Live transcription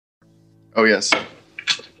Oh, yes.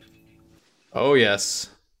 Oh, yes.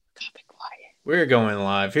 We're going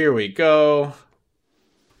live. Here we go.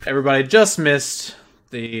 Everybody just missed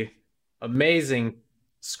the amazing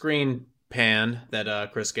screen pan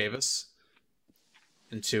that Chris gave us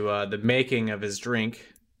into the making of his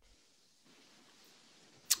drink.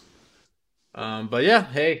 But yeah,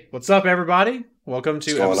 hey, what's up, everybody? Welcome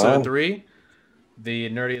to episode 3, the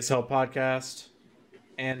Nerdy as Hell podcast.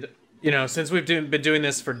 And, since we've been doing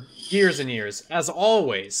this for years and years, as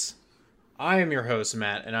always, I am your host,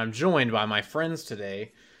 Matt, and I'm joined by my friends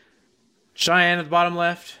today. Cheyenne at the bottom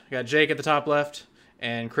left, got Jake at the top left,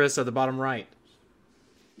 and Chris at the bottom right.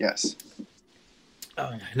 Yes.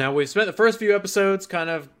 Now, we've spent the first few episodes kind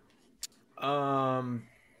of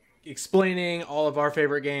explaining all of our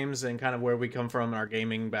favorite games and kind of where we come from and our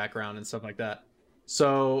gaming background and stuff like that.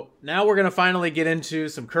 So now we're going to finally get into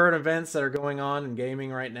some current events that are going on in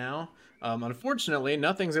gaming right now. Unfortunately,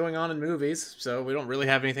 nothing's going on in movies, so we don't really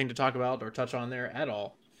have anything to talk about or touch on there at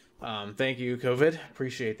all. Thank you, COVID.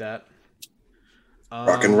 Appreciate that.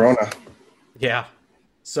 Rockin' Rona. Yeah.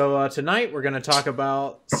 So tonight we're going to talk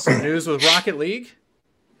about some news with Rocket League.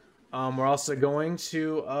 We're also going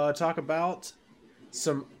to talk about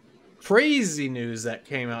some crazy news that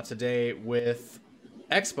came out today with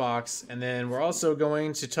Xbox, and then we're also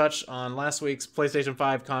going to touch on last week's PlayStation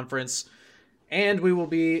 5 conference, and we will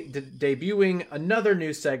be debuting another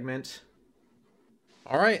new segment.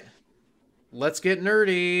 All right, let's get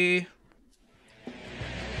nerdy.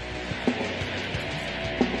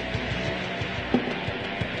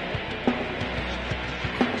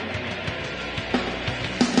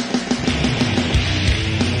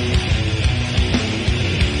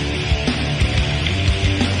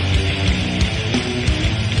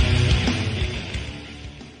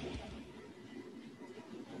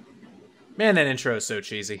 Man, that intro is so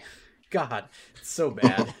cheesy. God, it's so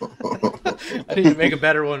bad. I need to make a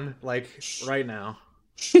better one, like, right now.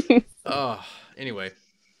 Anyway.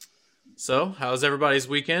 So, how's everybody's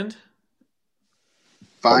weekend?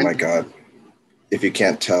 Fine. Oh my god. If you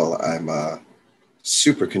can't tell, I'm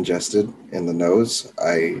super congested in the nose.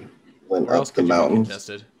 I went Where up else the could you be mountains.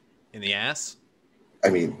 congested? In the ass? I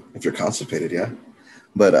mean, if you're constipated, yeah.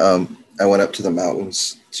 But I went up to the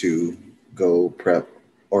mountains to go prep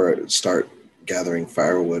or start gathering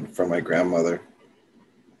firewood for my grandmother.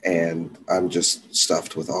 And I'm just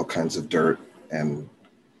stuffed with all kinds of dirt and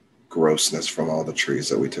grossness from all the trees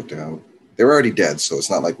that we took down. They were already dead, so it's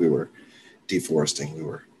not like we were deforesting.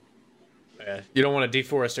 Yeah, you don't want to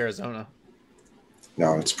deforest Arizona.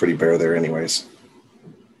 No, it's pretty bare there anyways.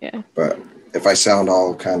 Yeah. But if I sound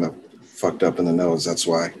all kind of fucked up in the nose, that's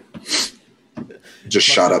why. Just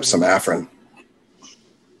shot up some Afrin.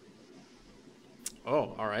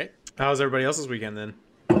 Oh, all right. How's everybody else's weekend then?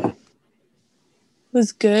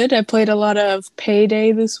 Was good. I played a lot of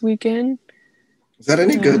Payday this weekend. Is that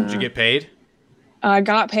any good? Did you get paid? I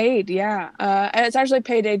got paid, yeah. It's actually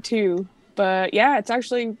Payday 2, but yeah, it's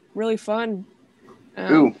actually really fun.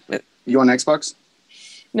 Ooh, you on Xbox?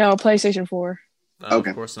 No, PlayStation 4. Okay.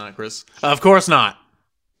 Of course not, Chris. Of course not.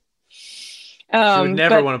 You would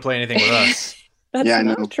never want to play anything with us. That's Yeah, I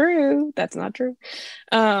know. not true. That's not true.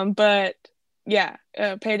 But yeah,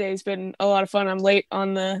 Payday's been a lot of fun. I'm late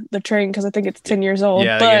on the train because I think it's 10 years old.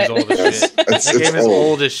 Yeah, but that game's old as shit. It's That game is old.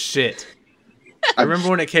 old as shit. I remember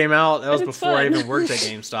when it came out, that was It's before I fun. even worked at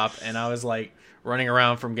GameStop, and I was like running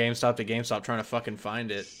around from GameStop to GameStop trying to fucking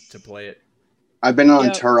find it to play it. I've been on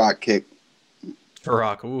Yep. Turok kick.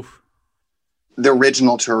 Turok, oof. The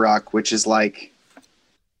original Turok, which is like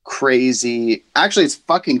crazy. Actually, it's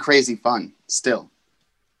fucking crazy fun still.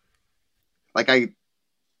 Like, I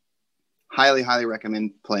highly, highly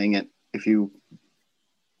recommend playing it if you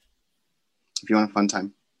want a fun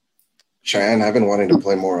time. Cheyenne, I've been wanting to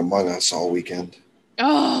play more Among Us all weekend.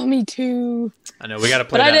 Oh, me too. I know, we gotta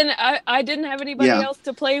play But that. I didn't have anybody Yeah. else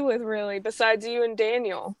to play with really besides you and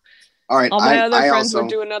Daniel. All right, All my other I friends also were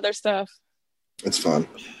doing other stuff. It's fun.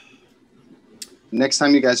 next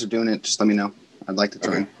time you guys are doing it, just let me know. I'd like to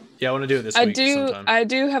join. Yeah, I want to do it this I week sometime. I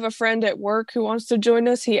do have a friend at work who wants to join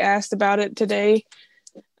us. He asked about it today.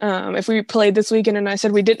 If we played this weekend, and I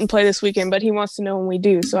said we didn't play this weekend, but he wants to know when we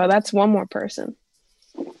do. So that's one more person.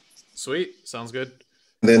 Sweet. Sounds good.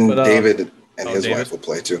 Then But, David and his David? wife will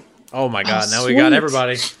play too. Oh my god, now we sweet. got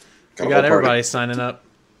everybody. Got We a got whole everybody party. signing up.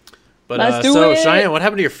 But Let's do so it. Cheyenne, what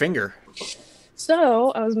happened to your finger?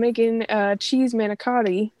 So I was making cheese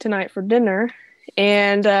manicotti tonight for dinner,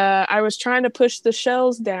 and I was trying to push the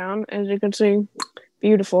shells down, as you can see,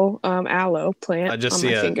 beautiful aloe plant I just on see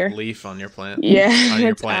my a finger. leaf on your plant. Yeah, On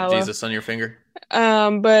your it's plant, aloe. Jesus, on your finger.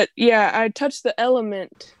 But yeah, I touched the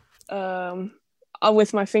element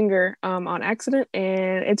with my finger on accident,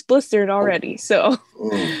 and it's blistered already. So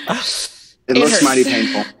It looks hurts. mighty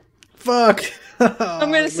painful. Fuck.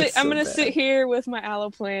 I'm gonna sit here with my aloe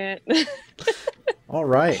plant. All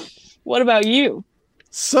right. What about you?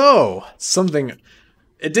 So,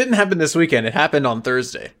 it didn't happen this weekend. It happened on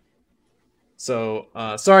Thursday. So,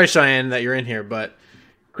 sorry, Cheyenne, that you're in here, but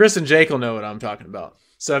Chris and Jake will know what I'm talking about.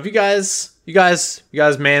 So, if you guys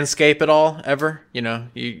manscape at all ever? You know,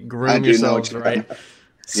 you groom yourselves, right?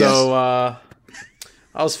 So,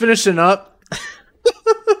 I was finishing up,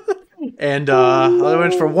 and I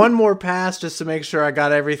went for one more pass just to make sure I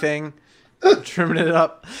got everything, trimming it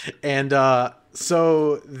up, and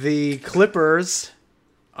so the Clippers,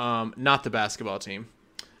 not the basketball team,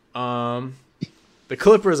 the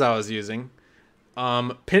Clippers I was using,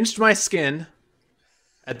 pinched my skin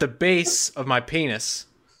at the base of my penis.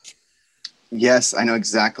 Yes, I know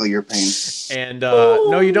exactly your pain. And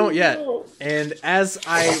no, you don't yet. And as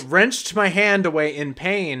I wrenched my hand away in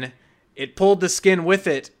pain, it pulled the skin with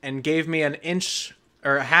it and gave me an inch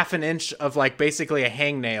or half an inch of like basically a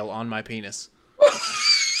hangnail on my penis.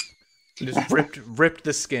 Just ripped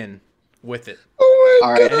the skin with it.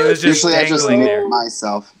 All right. And it was just Usually I just dangling need there.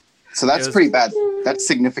 myself. So that's pretty bad. That's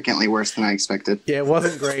significantly worse than I expected. Yeah, it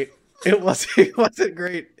wasn't great. It wasn't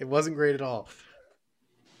great. It wasn't great at all.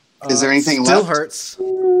 Is there anything still left? hurts.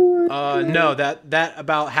 No, that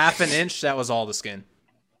about half an inch, that was all the skin.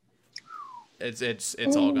 It's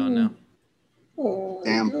all gone now.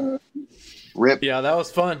 Damn. Rip. Yeah, that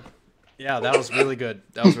was fun. Yeah, that was really good.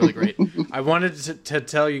 That was really great. I wanted to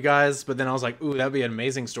tell you guys, but then I was like, ooh, that'd be an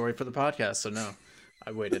amazing story for the podcast. So no,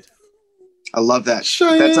 I waited. I love that.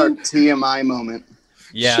 Cheyenne. That's our TMI moment.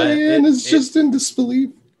 Yeah, Cheyenne is just in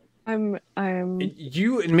disbelief. I'm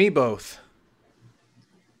you and me both.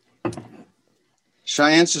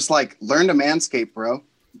 Cheyenne's just like, learn to manscape, bro.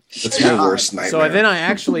 That's my worst nightmare. So then I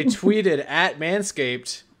actually tweeted at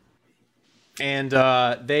Manscaped, and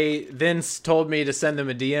they then told me to send them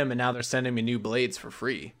a DM, and now they're sending me new blades for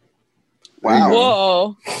free. Wow.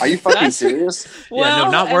 Whoa. Are you fucking serious? Yeah, Well,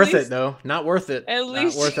 no, not at worth least- it though. Not worth it. at Not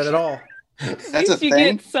least- worth it at all. That's a you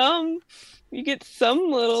thing. get some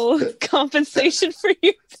little compensation for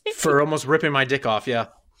you. For almost ripping my dick off. Yeah.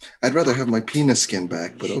 I'd rather have my penis skin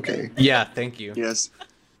back, but okay. Yeah. Thank you. Yes.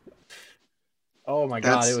 Oh my god,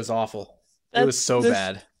 That's- it was awful. It was so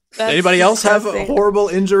bad. That's Anybody else have disgusting. horrible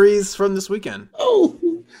injuries from this weekend? Oh,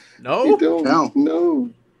 No. you don't. No. No.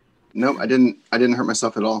 Nope, I didn't hurt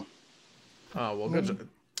myself at all. Oh well, good.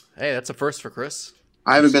 Hey, that's a first for Chris.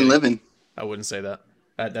 I haven't been kidding. living. I wouldn't say that.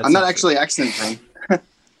 That's I'm not actually accident prone.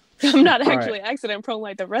 I'm not All right. actually accident prone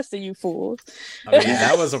like the rest of you fools. I mean,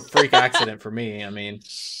 that was a freak accident for me. I mean,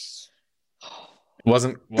 it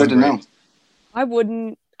wasn't Good to great. know. I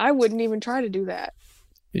wouldn't even try to do that.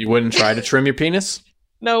 You wouldn't try to trim your penis?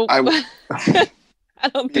 No, I- I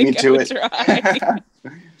don't Beat me think I to would it. try.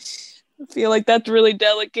 I feel like that's really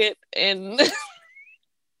delicate, and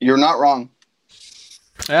You're not wrong.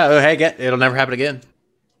 Yeah. Hey, it'll never happen again.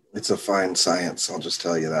 It's a fine science, I'll just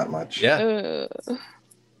tell you that much. Yeah,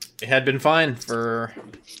 it had been fine for.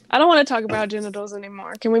 I don't want to talk about genitals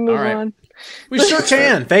anymore. Can we move All right. on? We sure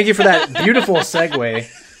can. Thank you for that beautiful segue.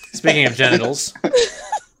 Speaking of genitals,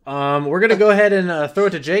 we're gonna go ahead and throw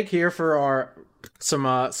it to Jake here for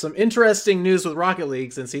some interesting news with Rocket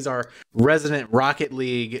League, since he's our resident Rocket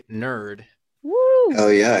League nerd. Woo!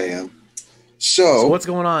 Hell yeah, I am. So what's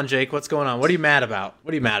going on, Jake? What's going on? What are you mad about?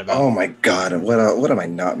 What are you mad about? Oh my god, what am I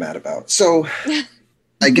not mad about? So,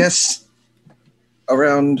 I guess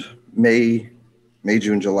around May,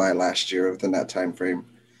 June, July last year, within that time frame,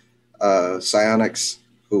 Psyonix,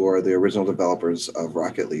 who are the original developers of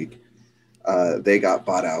Rocket League, they got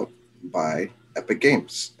bought out by Epic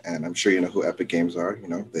Games, and I'm sure you know who Epic Games are. You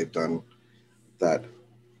know, they've done that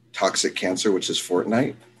Toxic Cancer, which is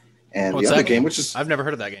Fortnite, and What's the other that game, which is I've never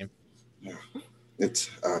heard of that game. it's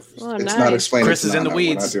Oh, it's nice. not explained. Chris it's is in not, the no,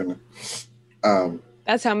 we're not weeds. doing it.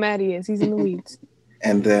 That's how mad he is. He's in the weeds.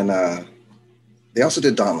 And then they also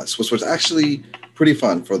did Dauntless, which was actually pretty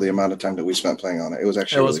fun for the amount of time that we spent playing on it. It was It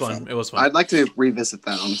actually was really fun. fun. It was fun. I'd like to revisit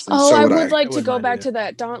that, honestly. Oh, So I would would I. like It to wouldn't go mind back either. to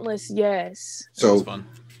that Dauntless. Yes. It was So fun.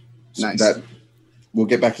 Nice. that we'll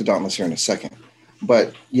get back to Dauntless here in a second.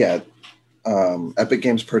 But yeah, Epic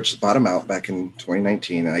Games bought them out back in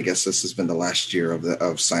 2019, and I guess this has been the last year of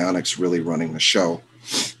Psyonix really running the show.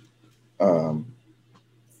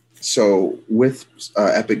 So with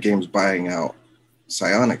Epic Games buying out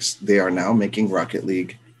Psyonix, they are now making Rocket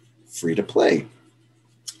League free to play,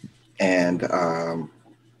 and it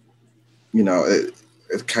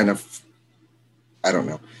kind of, I don't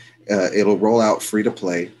know, it'll roll out free to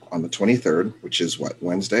play on the 23rd, which is what,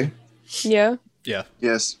 Wednesday. Yeah. Yeah.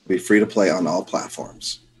 Yes. It'll be free to play on all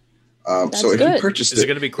platforms. That's So if good. you purchased Is it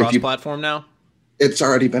going to be cross-platform now? it's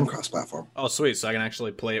already been cross-platform. Oh, sweet. So I can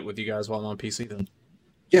actually play it with you guys while I'm on PC then.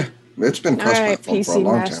 Yeah, it's been All right, cross-platform for a PC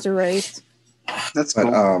long Master time. Race. That's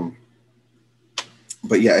But cool.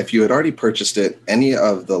 but yeah, if you had already purchased it, any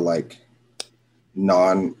of the like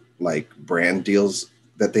non like brand deals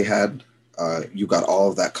that they had, you got all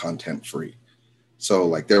of that content free. So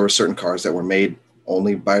like there were certain cars that were made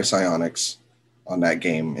only by Psyonix on that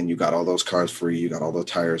game, and you got all those cars free. You got all the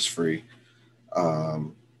tires free.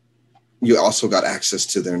 You also got access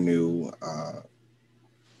to their new,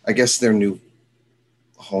 I guess their new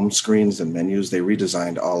home screens and menus. They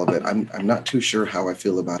redesigned all of it. I'm not too sure how I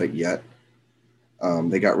feel about it yet.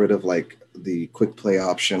 They got rid of like the quick play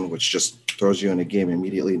option, which just throws you in a game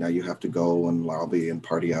immediately. Now you have to go and lobby and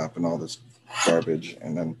party up and all this garbage.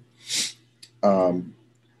 And then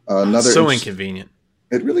another So inconvenient.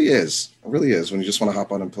 It really is. It really is when you just want to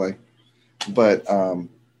hop on and play. But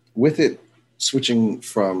with it switching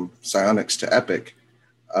from Psyonix to Epic,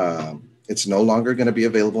 it's no longer going to be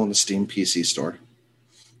available in the Steam PC store.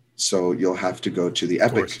 So you'll have to go to the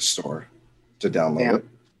Epic store to download it.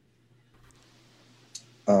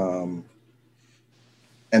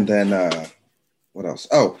 And then what else?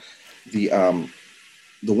 Oh, the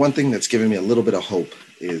one thing that's giving me a little bit of hope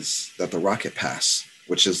is that the Rocket Pass,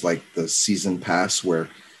 which is like the season pass where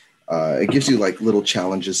it gives you like little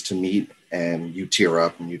challenges to meet, and you tier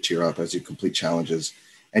up as you complete challenges,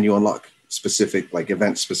 and you unlock specific like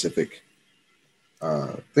event specific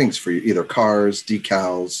things for you, either cars,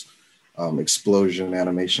 decals, explosion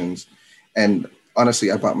animations. And honestly,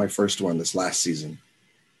 I bought my first one this last season,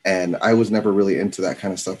 and I was never really into that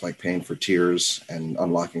kind of stuff, like paying for tiers and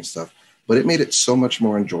unlocking stuff. But it made it so much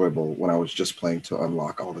more enjoyable when I was just playing to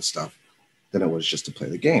unlock all the stuff than it was just to play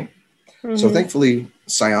the game. Mm-hmm. So thankfully,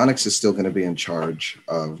 Psyonix is still going to be in charge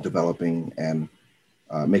of developing and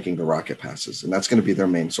making the rocket passes. And that's going to be their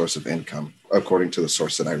main source of income, according to the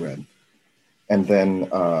source that I read. And then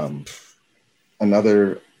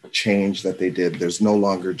another change that they did, there's no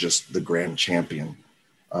longer just the grand champion.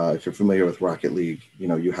 If you're familiar with Rocket League, you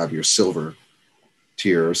know, you have your silver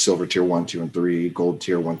tier 1, 2, and 3, gold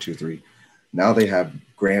tier 1, 2, 3. Now they have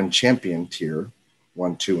grand champion tier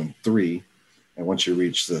 1, 2, and 3. And once you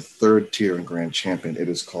reach the third tier in grand champion, it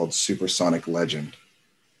is called Supersonic Legend,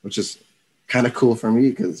 which is kind of cool for me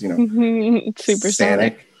because, you know,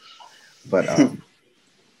 Supersonic. But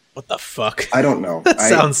what the fuck? I don't know.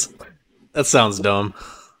 That sounds dumb.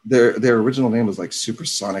 Their original name was like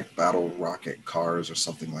Supersonic Battle Rocket Cars or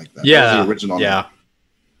something like that. Yeah, that was the original name.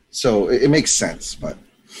 So it makes sense, but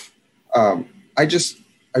I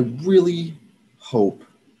really hope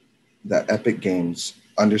that Epic Games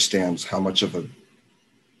understands how much of a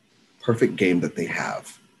perfect game that they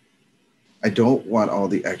have. I don't want all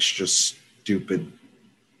the extra stupid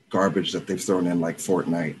garbage that they've thrown in, like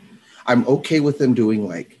Fortnite. I'm okay with them doing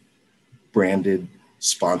like branded,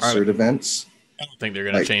 sponsored events. I don't think they're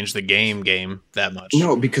going to change the game that much.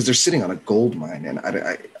 No, because they're sitting on a gold mine, and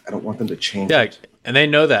I don't want them to change it. And they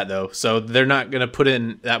know that, though. So they're not going to put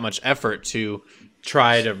in that much effort to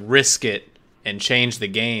try to risk it and change the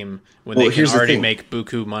game when they can already make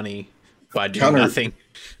buku money by doing nothing.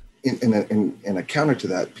 In a counter to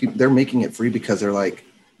that, they're making it free because they're like,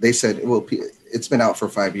 they said, well, it's been out for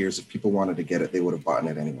 5 years. If people wanted to get it, they would have bought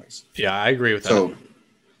it anyways. Yeah, I agree with that. So,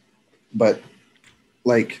 but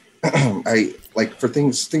like, I like for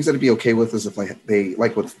things that I'd be okay with is if like they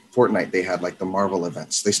like with Fortnite, they had like the Marvel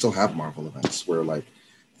events. They still have Marvel events where like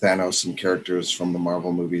Thanos and characters from the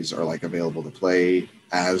Marvel movies are like available to play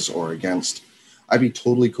as or against. I'd be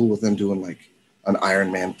totally cool with them doing like an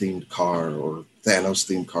Iron Man themed car or Thanos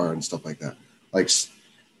themed car and stuff like that. Like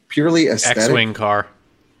purely aesthetic. X-Wing car.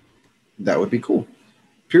 That would be cool.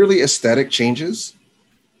 Purely aesthetic changes,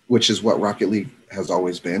 which is what Rocket League has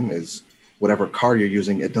always been, is whatever car you're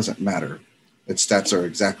using, it doesn't matter. Its stats are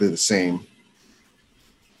exactly the same.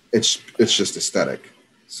 It's just aesthetic.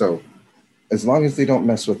 So as long as they don't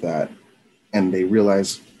mess with that and they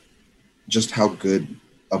realize just how good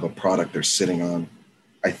of a product they're sitting on,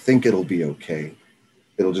 I think it'll be okay.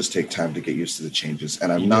 It'll just take time to get used to the changes.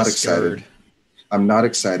 And I'm not excited. I'm not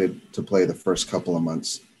excited to play the first couple of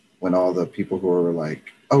months when all the people who are like,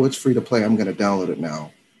 oh, it's free to play, I'm going to download it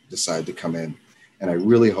now, decide to come in. And I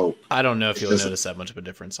really hope... I don't know if you'll notice that much of a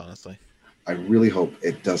difference, honestly. I really hope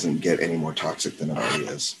it doesn't get any more toxic than it already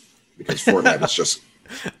is. Because Fortnite is just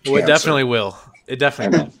Well, it definitely will. It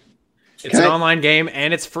definitely will. It's an online game,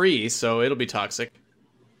 and it's free, so it'll be toxic.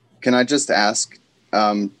 Can I just ask,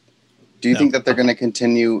 do you think that they're going to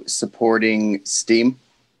continue supporting Steam?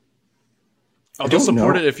 Oh, they'll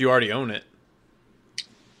support it if you already own it.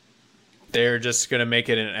 They're just gonna make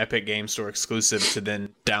it an Epic Game Store exclusive to then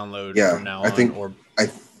download Yeah, from now I on. think Or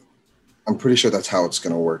I'm pretty sure that's how it's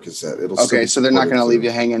going to work. Is that it'll Okay, so they're not going to leave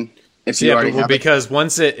you hanging if you already have it. because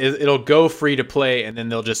once it'll go free to play, and then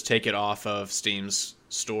they'll just take it off of Steam's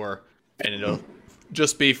store, and it'll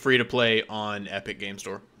just be free to play on Epic Game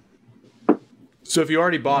Store. So if you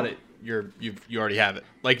already bought it, you already have it.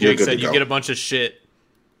 Like You're Jake good said, to you go. get a bunch of shit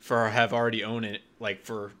for have already owned it. Like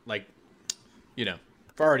for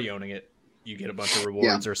for already owning it, you get a bunch of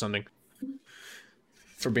rewards or something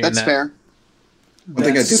for being That's fair. One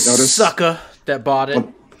thing I did notice. sucker that bought it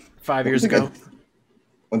 5 years ago.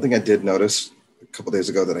 One thing I did notice a couple days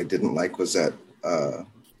ago that I didn't like was that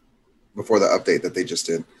before the update that they just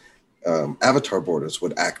did, avatar borders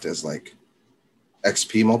would act as like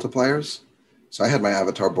XP multipliers. So I had my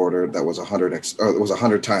avatar border that was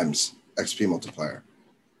 100 times XP multiplier,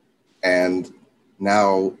 and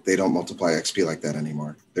now they don't multiply XP like that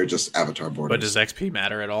anymore. They're just avatar borders. But does XP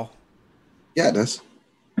matter at all? Yeah, it does.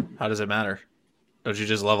 How does it matter? Don't you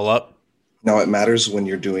just level up? No, it matters when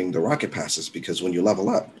you're doing the rocket passes because when you level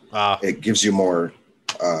up, it gives you more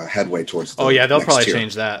headway towards the they'll next probably tier.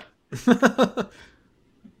 change that.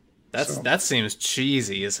 That seems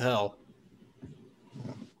cheesy as hell.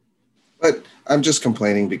 But I'm just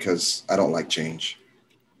complaining because I don't like change.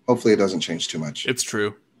 Hopefully it doesn't change too much. It's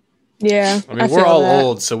true. Yeah. I mean, we're feel all that.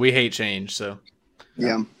 old, so we hate change. So,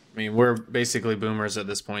 Yeah. I mean, we're basically boomers at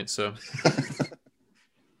this point. So,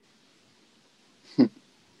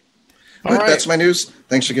 But that's my news.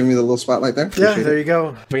 Thanks for giving me the little spotlight there. yeah, Appreciate there it. you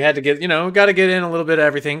go. We had to got to get in a little bit of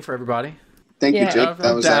everything for everybody. Thank you, Yeah. Jake. I've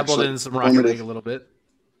That was dabbled actually in some Rocket informative. League a little bit.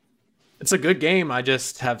 It's a good game. I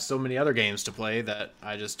just have so many other games to play that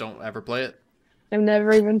I just don't ever play it. I've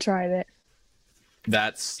never even tried it.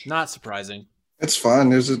 That's not surprising. It's fun.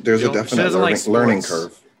 There's a She definite doesn't like learning sports.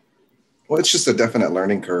 curve. Well, it's just a definite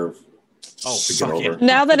learning curve Oh, to get fuck over. yeah.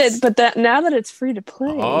 Now that it's free to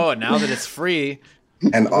play. Oh, now that it's free,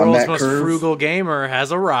 And the on world's that most curve, frugal gamer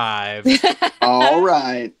has arrived. All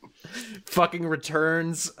right. Fucking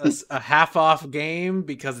returns a half off game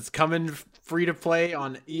because it's coming free to play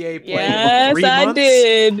on EA Play Yes, for 3 months. I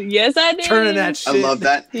did. Yes, I did. Turning that shit. I love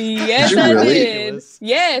that. Yes, Did you I really? did. Ridiculous.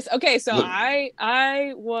 Yes. Okay, so Look.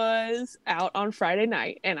 I was out on Friday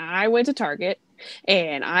night and I went to Target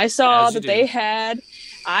and I saw As you that they do. had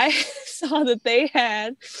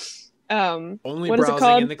Only what is it browsing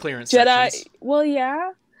called? in the clearance Jedi. sections. Well,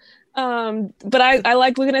 yeah. But I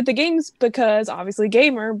like looking at the games because obviously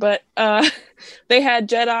gamer, but they had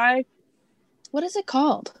Jedi. What is it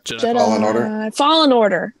called? Jedi Fallen Order? Fallen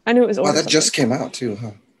Order. I knew it was wow, Order that just came out too,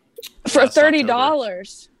 huh? for Last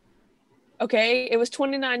 $30. Okay, it was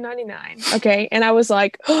 $29.99. Okay, and I was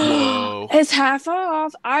like, Whoa. it's half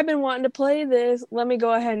off. I've been wanting to play this. Let me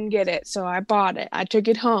go ahead and get it. So I bought it. I took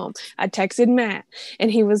it home. I texted Matt, and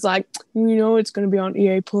he was like, it's going to be on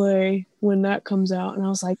EA Play when that comes out. And I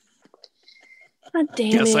was like, God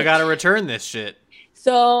damn Guess it. I gotta return this shit.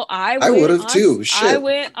 So I would've went too. I Shit.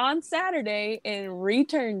 went on Saturday and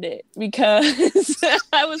returned it because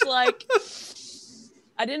I was like,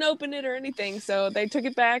 I didn't open it or anything. So they took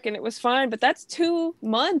it back and it was fine. But that's 2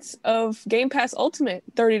 months of Game Pass Ultimate,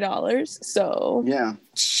 $30. So Yeah,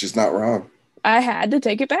 She's not wrong. I had to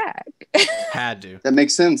take it back. Had to. that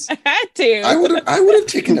makes sense. I had to. I would have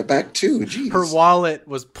taken it back too. Jeez. Her wallet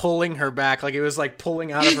was pulling her back, like it was like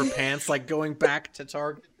pulling out of her pants, like going back to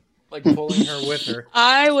Target, like pulling her with her.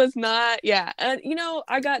 I was not. Yeah. And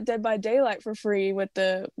I got Dead by Daylight for free with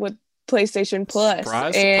PlayStation Plus.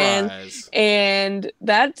 Surprise, and surprise. and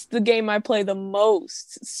that's the game I play the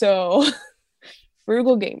most. So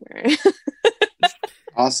frugal gamer.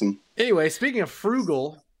 Awesome. Anyway, speaking of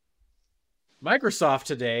frugal, Microsoft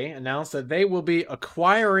today announced that they will be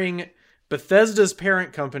acquiring Bethesda's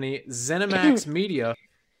parent company, ZeniMax Media,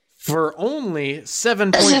 for only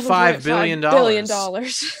 $7.5 billion. $7.5 billion.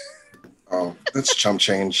 Oh, that's chump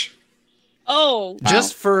change. Oh,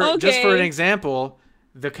 Just for Okay. an example,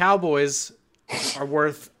 the Cowboys are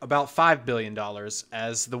worth about $5 billion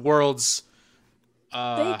as the world's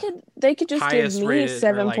they could just give highest me rated, or,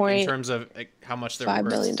 seven like, in point terms of like, how much they're $5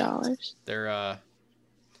 worth. billion dollars. They're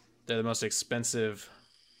the most expensive.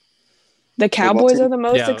 The Cowboys team? are the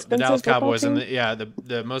most The expensive Dallas football Cowboys team? and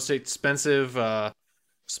the most expensive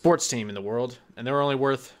sports team in the world, and they were only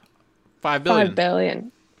worth $5 billion. $5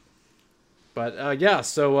 billion. But yeah,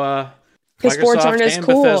 so Because sports Microsoft aren't as and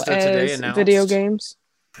cool Bethesda today as announced video games.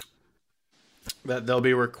 that they'll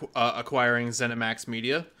be acquiring ZeniMax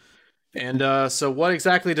Media. And so what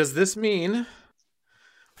exactly does this mean?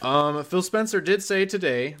 Phil Spencer did say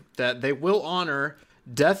today that they will honor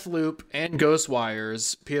Deathloop and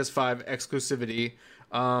Ghostwire's PS5 exclusivity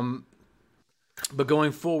But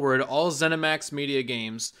going forward, all ZeniMax Media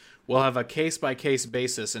games will have a case-by-case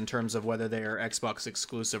basis in terms of whether they are Xbox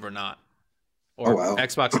exclusive or not. Or wow.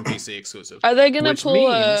 Xbox and PC exclusive. Are they gonna which pull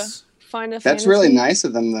means a Final Fantasy? That's really nice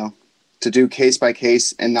of them, though, to do case by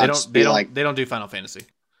case and not just be like. They don't do Final Fantasy.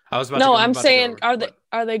 I was about No, to I'm about to saying, go over,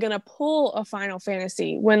 are they gonna pull a Final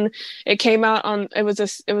Fantasy when it came out on? It was a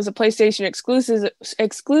PlayStation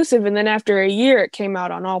exclusive, and then after a year, it came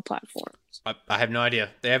out on all platforms. I have no idea.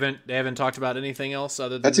 They haven't talked about anything else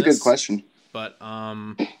other than That's a good question. But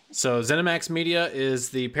so ZeniMax Media is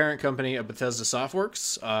the parent company of Bethesda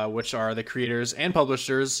Softworks, which are the creators and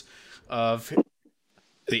publishers of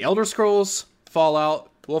The Elder Scrolls, Fallout,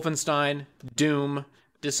 Wolfenstein, Doom,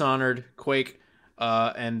 Dishonored, Quake,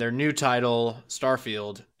 and their new title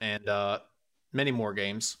Starfield, and many more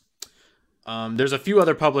games. There's a few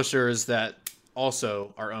other publishers that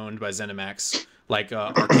also are owned by ZeniMax, like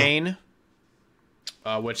Arcane,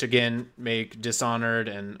 which again make Dishonored,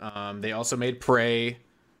 and they also made Prey,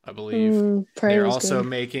 I believe. They're also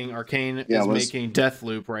making Arcane is making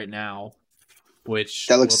Deathloop right now, which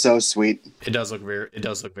that looks so sweet. It does look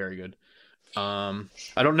very good. I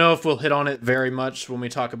don't know if we'll hit on it very much when we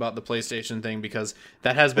talk about the PlayStation thing, because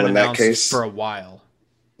that has been announced for a while.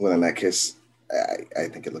 Well, in that case, I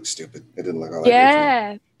think it looks stupid. It didn't look all that good.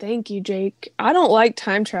 Yeah, thank you, Jake. I don't like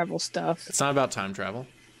time travel stuff. It's not about time travel.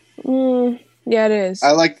 Yeah, it is.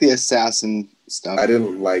 I like the assassin stuff. I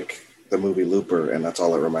didn't like the movie Looper, and that's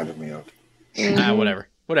all it reminded me of.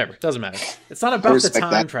 Whatever. Doesn't matter. It's not about the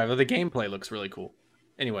time travel. The gameplay looks really cool.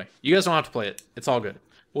 Anyway, you guys don't have to play it. It's all good.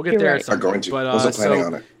 We'll get there at some point. But, wasn't planning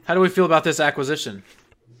on it. How do we feel about this acquisition?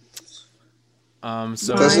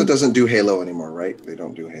 Bethesda doesn't do Halo anymore, right? They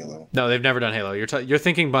don't do Halo. No, they've never done Halo. You're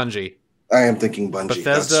thinking Bungie. I am thinking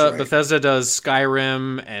Bungie. Bethesda does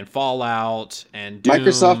Skyrim and Fallout and Doom.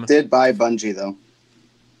 Microsoft did buy Bungie, though.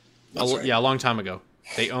 Yeah, a long time ago.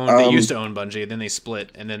 They used to own Bungie, then they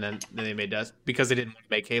split, and then they made that because they didn't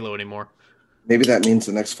make Halo anymore. Maybe that means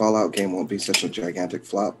the next Fallout game won't be such a gigantic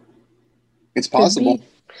flop. It's possible.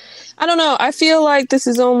 I don't know. I feel like this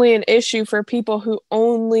is only an issue for people who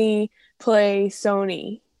only play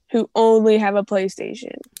Sony, who only have a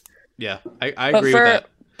PlayStation. Yeah, I agree with that.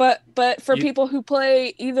 But for people who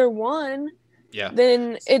play either one,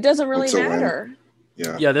 then it doesn't really matter.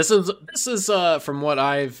 Yeah. This is from what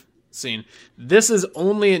I've seen, this is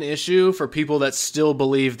only an issue for people that still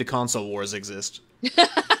believe the console wars exist.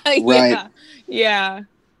 Right. Yeah.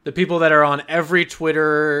 The people that are on every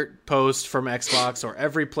Twitter post from Xbox or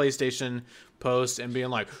every PlayStation post and being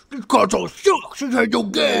like, "This console sucks. It has no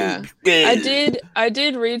games." I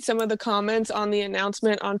did read some of the comments on the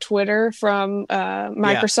announcement on Twitter from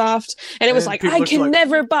Microsoft, and it was like, I can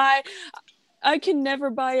never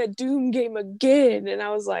buy a Doom game again. And I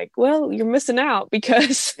was like, well, you're missing out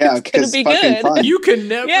because it's gonna be good. Fun. You can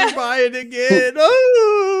never buy it again.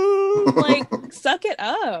 Oh! Like, suck it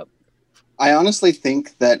up. I honestly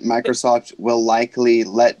think that Microsoft will likely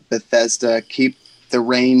let Bethesda keep the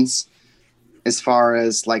reins as far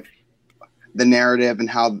as like the narrative and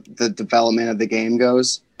how the development of the game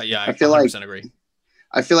goes. Yeah, I feel 100% agree.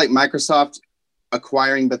 I feel like Microsoft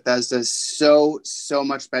acquiring Bethesda is so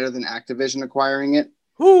much better than Activision acquiring it.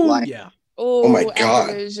 Ooh, like, yeah. Oh my God.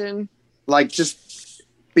 Activision. Like, just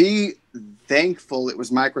be thankful it was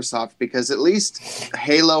Microsoft, because at least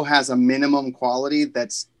Halo has a minimum quality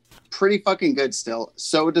that's pretty fucking good still.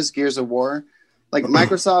 So does Gears of War. Like,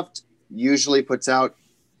 Microsoft usually puts out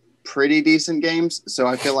pretty decent games, so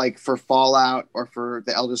I feel like for Fallout or for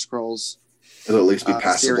the Elder Scrolls, it'll at least be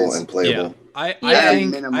passable series. and playable.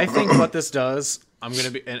 I think what this does, I'm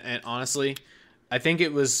gonna be, and honestly, I think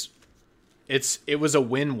it was a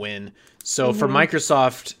win-win. So for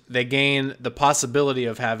Microsoft, they gain the possibility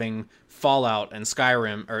of having Fallout and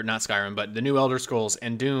Skyrim, or not Skyrim, but the new Elder Scrolls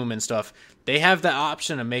and Doom and stuff. They have the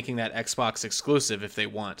option of making that Xbox exclusive if they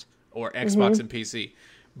want, or Xbox and PC.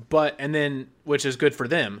 Which is good for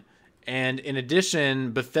them. And in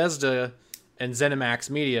addition, Bethesda and ZeniMax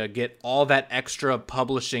Media get all that extra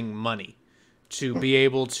publishing money to be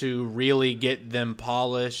able to really get them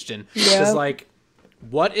polished. And because, like,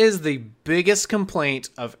 what is the biggest complaint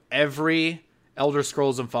of every Elder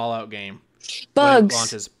Scrolls and Fallout game? Bugs. When it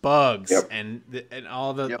launches, bugs, and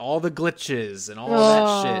all the glitches and all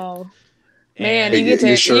that shit. Man,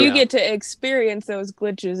 you get to experience those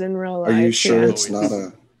glitches in real life. Are you sure it's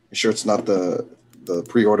not the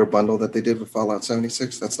pre-order bundle that they did with Fallout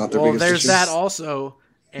 76? That's not their biggest issue? Well, there's that also.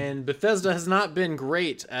 And Bethesda has not been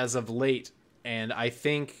great as of late. And I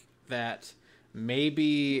think that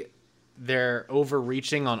maybe they're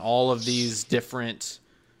overreaching on all of these different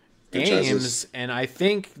games. And I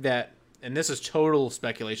think that and this is total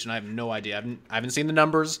speculation. I have no idea. I haven't seen the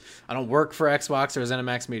numbers. I don't work for Xbox or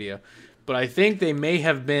ZeniMax Media, but I think they may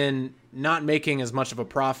have been not making as much of a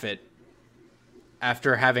profit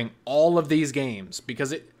after having all of these games,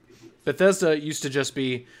 because Bethesda used to just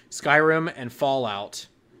be Skyrim and Fallout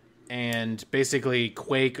and basically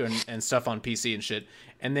Quake and stuff on PC and shit.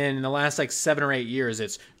 And then in the last like 7 or 8 years,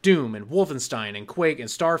 it's Doom and Wolfenstein and Quake and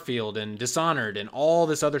Starfield and Dishonored and all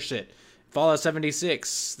this other shit. Fallout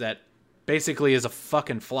 76, that basically is a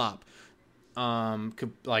fucking flop.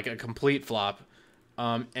 Like a complete flop.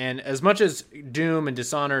 And as much as Doom and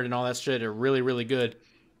Dishonored and all that shit are really, really good,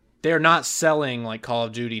 they're not selling like Call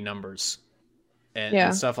of Duty numbers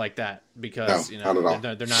and stuff like that, because they're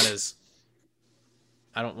not as,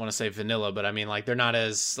 I don't want to say vanilla, but I mean like they're not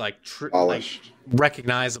as like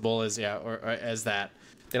recognizable as or as that.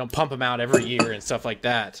 They don't pump them out every year and stuff like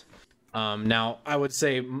that. Now I would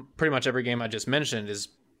say pretty much every game I just mentioned is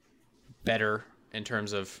better in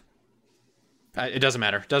terms of. It doesn't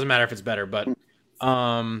matter. It doesn't matter if it's better, but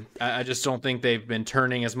I just don't think they've been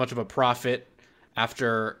turning as much of a profit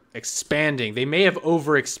after expanding. They may have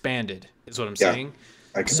overexpanded, is what I'm saying.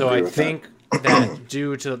 So I think that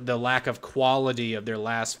due to the lack of quality of their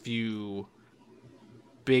last few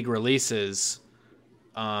big releases,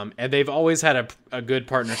 and they've always had a good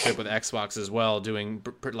partnership with Xbox as well, doing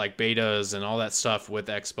like betas and all that stuff with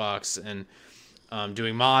Xbox, and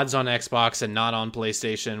doing mods on Xbox and not on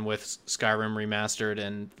PlayStation with Skyrim Remastered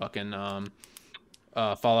and fucking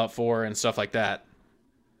Fallout 4 and stuff like that.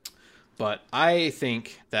 But I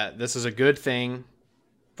think that this is a good thing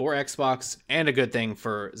for Xbox and a good thing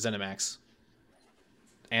for ZeniMax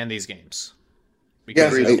and these games,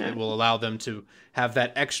 because it will allow them to have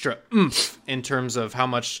that extra oomph in terms of how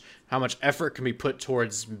much effort can be put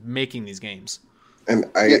towards making these games. And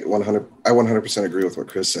I 100% agree with what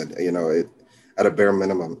Chris said. You know, at a bare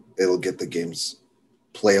minimum, it'll get the games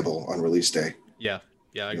playable on release day. Yeah,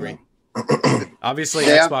 I agree. Obviously,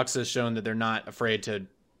 Xbox has shown that they're not afraid to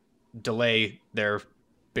delay their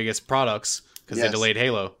biggest products, because they delayed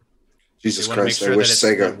Halo. Jesus Christ, I wish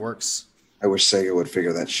Sega works. I wish Sega would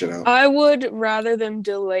figure that shit out. I would rather them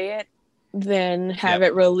delay it than have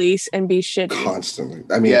it release and be shitty. Constantly.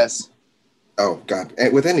 I mean, oh God.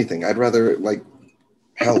 And with anything, I'd rather, like,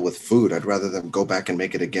 hell, with food, I'd rather them go back and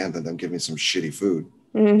make it again than them give me some shitty food.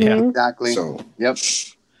 Mm-hmm. Yeah, exactly. So,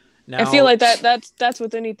 Now, I feel like that's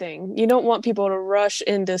with anything. You don't want people to rush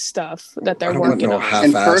into stuff that they're working on.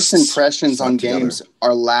 And first impressions on games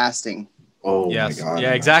are lasting. Oh my God.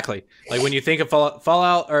 Yeah, exactly. Like when you think of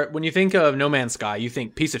Fallout, or when you think of No Man's Sky, you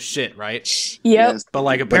think piece of shit, right? Yep. But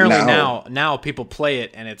like apparently now people play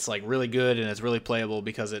it and it's like really good and it's really playable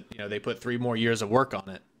because they put 3 more years of work on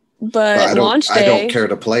it. But launch day, I don't care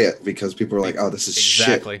to play it because people are like, "Oh, this is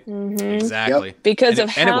shit." Exactly. Yep. Because of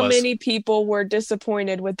how many people were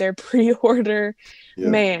disappointed with their pre-order. Yep.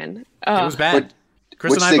 Man, it was bad.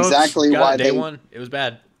 Chris and I both got day one. It was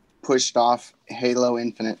bad. Pushed off Halo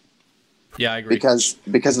Infinite. Yeah, I agree. Because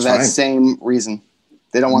of that same reason,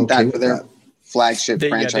 they don't want that for their flagship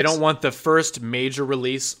franchise. They don't want the first major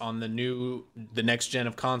release on the next gen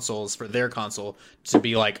of consoles for their console to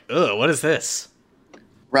be like, "Ugh, what is this?"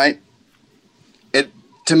 Right. It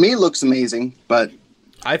to me looks amazing, but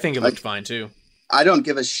I think it looked fine too. I don't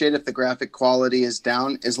give a shit if the graphic quality is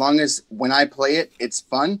down, as long as when I play it, it's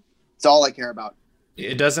fun. It's all I care about.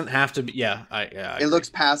 It doesn't have to be. Yeah, it looks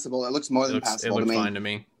passable. It looks more than passable. It looked fine to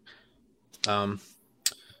me.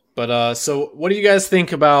 But so what do you guys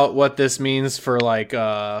think about what this means for like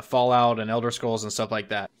Fallout and Elder Scrolls and stuff like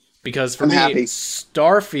that? Because for me,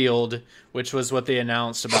 Starfield, which was what they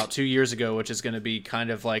announced about 2 years ago, which is going to be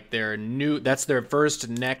kind of like their first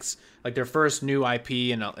new IP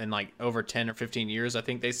in like over 10 or 15 years, I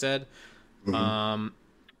think they said. Mm-hmm.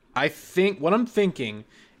 I think what I'm thinking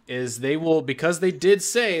is they will, because they did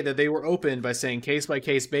say that they were open by saying case by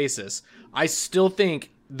case basis. I still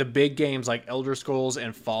think the big games like Elder Scrolls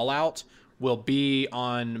and Fallout will be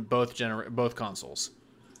on both consoles.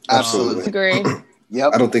 Absolutely. Agree.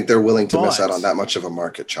 Yep. I don't think they're willing to miss out on that much of a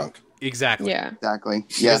market chunk. Exactly. Yeah. Exactly.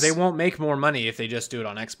 Because yes. they won't make more money if they just do it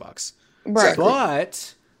on Xbox. Right. Exactly.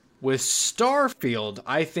 But with Starfield,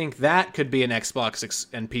 I think that could be an Xbox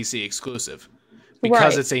and PC exclusive.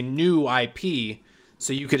 Because it's a new IP,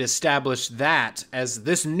 so you could establish that as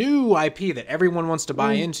this new IP that everyone wants to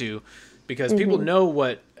buy into, because people know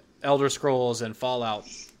what Elder Scrolls and Fallout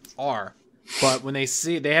are. But when they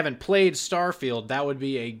haven't played Starfield, that would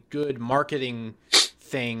be a good marketing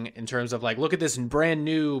thing in terms of like, look at this brand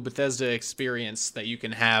new Bethesda experience that you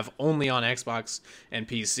can have only on Xbox and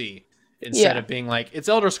PC. Instead of being like, it's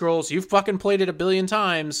Elder Scrolls, you've fucking played it 1 billion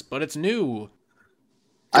times, but it's new.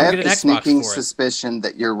 I have get an a Xbox sneaking for it. suspicion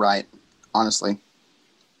that you're right. Honestly,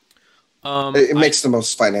 It makes the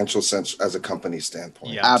most financial sense as a company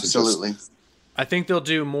standpoint. Yeah. to absolutely. I think they'll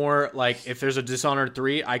do more like if there's a Dishonored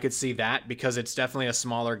 3, I could see that because it's definitely a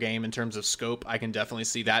smaller game in terms of scope. I can definitely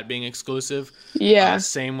see that being exclusive. Yeah.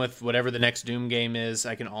 Same with whatever the next Doom game is.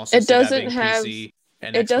 I can also It see that doesn't being have- PC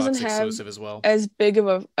and it Xbox doesn't have exclusive as well. as big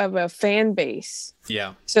of a fan base.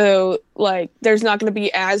 Yeah. So like there's not going to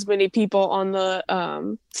be as many people on the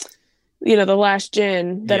the last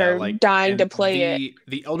gen that are dying to play it.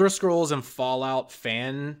 The Elder Scrolls and Fallout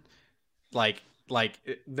fan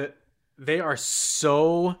they are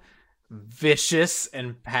so vicious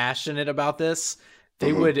and passionate about this.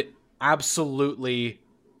 They would absolutely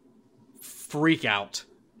freak out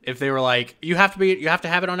if they were like, you have to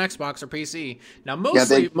have it on Xbox or PC. Now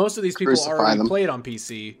most of these people already play it on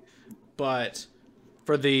PC, but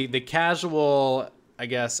for the casual, I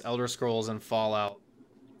guess, Elder Scrolls and Fallout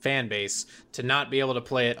fan base to not be able to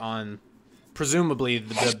play it on presumably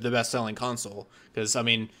the best selling console, because I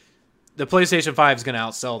mean the PlayStation 5 is going to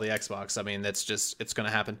outsell the Xbox. I mean it's going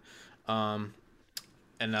to happen.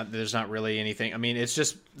 There's not really anything. I mean it's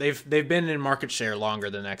just they've been in market share longer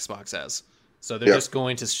than Xbox has. So they're just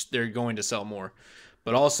going to sell more.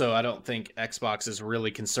 But also I don't think Xbox is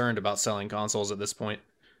really concerned about selling consoles at this point.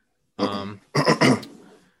 But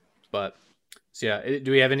so yeah,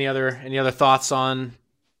 do we have any other thoughts on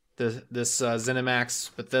this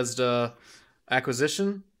ZeniMax Bethesda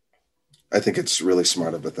acquisition? I think it's really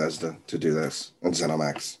smart of Bethesda to do this, and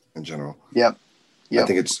ZeniMax in general. Yep. I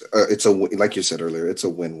think it's a like you said earlier, it's a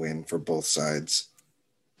win-win for both sides.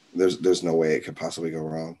 There's no way it could possibly go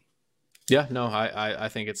wrong. Yeah, no, I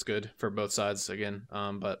think it's good for both sides again.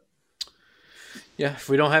 But yeah, if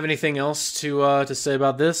we don't have anything else to say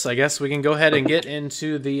about this, I guess we can go ahead and get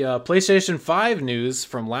into the PlayStation 5 news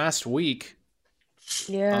from last week.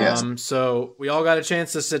 Yeah. So we all got a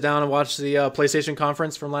chance to sit down and watch the PlayStation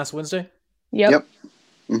conference from last Wednesday. Yep.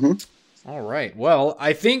 Mm-hmm. All right. Well,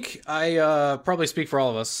 I think I probably speak for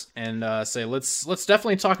all of us and say let's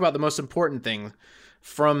definitely talk about the most important thing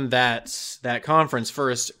from that conference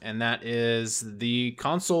first, and that is the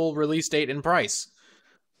console release date and price.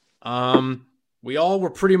 We all were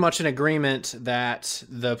pretty much in agreement that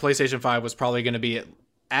the PlayStation 5 was probably going to be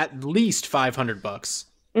at least $500.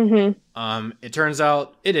 Mm-hmm. It turns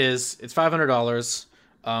out it's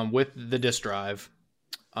 $500 with the disc drive.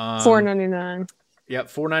 $499. Yep,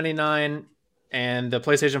 $499, and the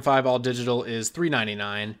PlayStation 5 all digital is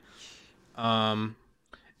 $399.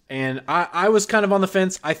 And I was kind of on the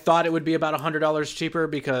fence. I thought it would be about $100 cheaper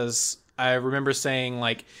because I remember saying,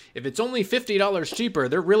 like, if it's only $50 cheaper,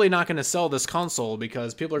 they're really not going to sell this console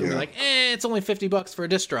because people are going to be like, it's only $50 for a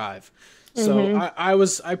disc drive. So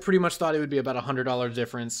I pretty much thought it would be about $100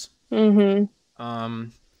 difference. Mm-hmm.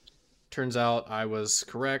 Turns out I was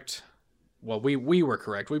correct. Well, we were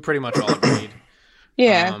correct. We pretty much all agreed.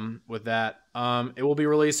 Yeah. With that, it will be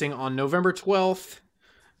releasing on November 12th.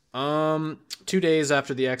 2 days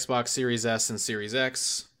after the Xbox Series S and Series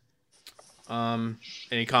X.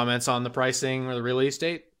 Any comments on the pricing or the release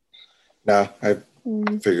date? No, I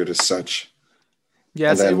figured as such.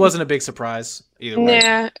 Yes, it wasn't a big surprise either way.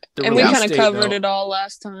 Yeah, and we kind of covered it all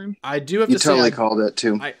last time. I do have to say, totally called it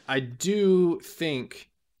too. I do think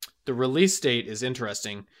the release date is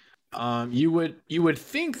interesting. You would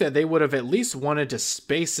think that they would have at least wanted to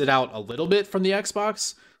space it out a little bit from the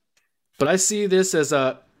Xbox, but I see this as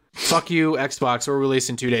a fuck you, Xbox. We're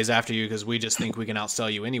releasing 2 days after you because we just think we can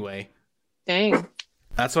outsell you anyway. Dang.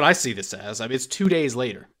 That's what I see this as. I mean, it's 2 days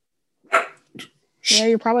later. Yeah,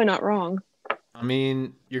 you're probably not wrong. I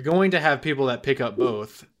mean, you're going to have people that pick up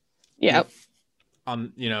both. Yep.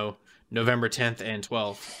 On, November 10th and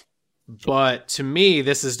 12th. But to me,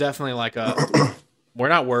 this is definitely like we're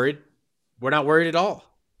not worried. We're not worried at all.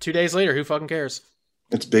 2 days later, who fucking cares?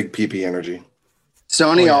 It's big PP energy.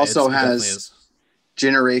 Sony also has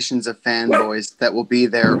generations of fanboys that will be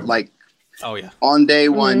there, like, on day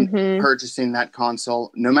one, purchasing that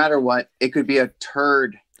console. No matter what, it could be a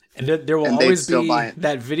turd. And there will always be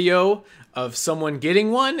that video of someone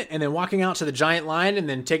getting one and then walking out to the giant line and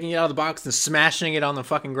then taking it out of the box and smashing it on the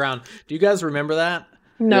fucking ground. Do you guys remember that?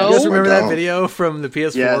 No. You guys remember that video from the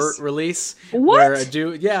PS4 release? What? Where a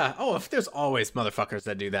dude, there's always motherfuckers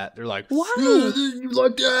that do that. They're like, why? You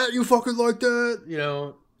like that? You fucking like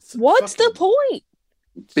that? What's the point?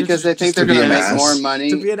 Because they think they're going to make more money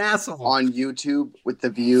to be an asshole on YouTube with the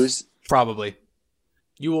views. Probably.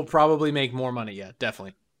 You will probably make more money, yeah,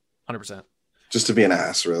 definitely. 100%. Just to be an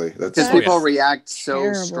ass, really. Because people react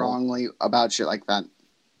so strongly about shit like that.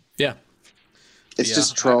 Yeah. It's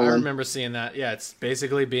just trolling. I remember seeing that. Yeah, it's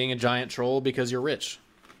basically being a giant troll because you're rich.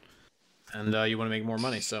 and you want to make more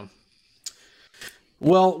money. So,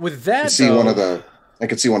 well, with that, I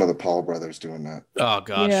could see one of the Paul brothers doing that. Oh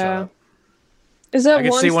God, Yeah. shut up! Is that I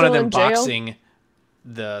could one see one of still them in jail? boxing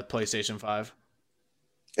the PlayStation 5.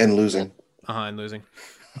 And losing. And losing.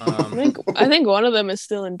 I think one of them is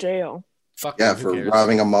still in jail. Fuck Yeah, them, who for cares?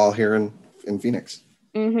 robbing a mall here in Phoenix.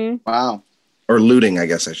 Mm-hmm. Wow. Or looting, I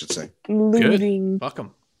guess I should say. Looting. Fuck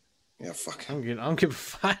them. Yeah, fuck. I don't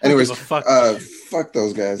give a Anyways, fuck. fuck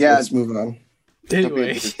those guys. Yeah. Let's move on.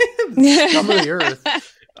 Anyway, scum of the earth.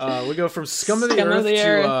 We go from scum of the earth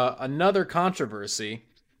to another controversy.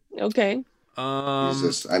 Okay. I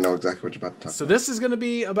know exactly what you're about to talk about. So this is going to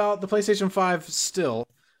be about the PlayStation 5 still.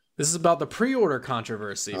 This is about the pre-order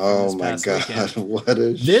controversy. Oh my God. Weekend. What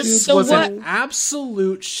a This was an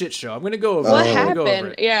absolute shit show. I'm going to go over what it.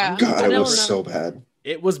 happened? Yeah. God, it was so bad.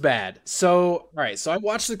 It was bad. So, all right. So I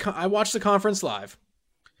watched the conference live.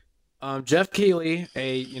 Jeff Keighley,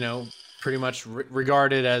 pretty much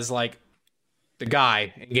regarded as like the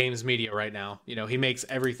guy in games media right now. He makes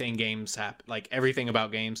everything games happen, like everything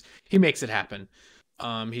about games. He makes it happen.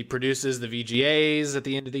 He produces the VGAs at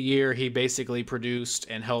the end of the year. He basically produced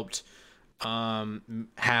and helped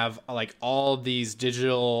have like all these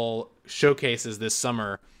digital showcases this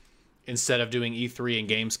summer instead of doing E3 and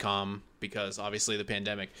Gamescom because obviously the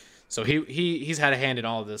pandemic. So he's had a hand in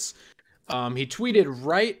all of this. He tweeted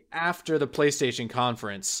right after the PlayStation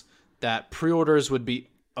conference that pre-orders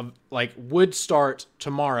would start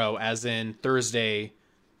tomorrow, as in Thursday.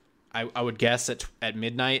 I would guess at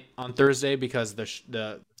midnight on Thursday because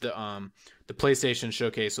the PlayStation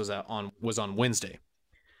showcase was on Wednesday.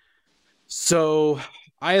 So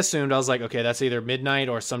I assumed, I was like, okay, that's either midnight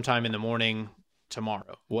or sometime in the morning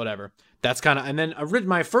tomorrow, whatever. That's kind of, and then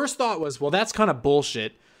my first thought was, well, that's kind of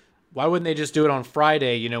bullshit. Why wouldn't they just do it on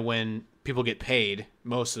Friday? When people get paid,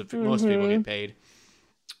 most people get paid.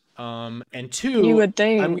 And two, you would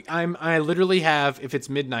think I literally have, if it's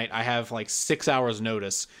midnight, I have like 6 hours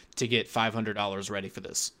notice to get $500 ready for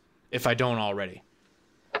this if I don't already.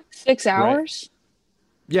 6 hours? Right?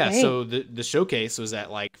 Yeah. Dang. So the showcase was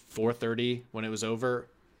at like 4:30 when it was over.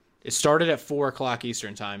 It started at 4:00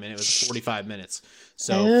 Eastern time and it was 45 minutes.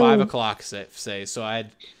 So 5 o'clock, say. So I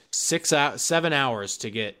had 7 hours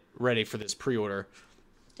to get ready for this pre-order.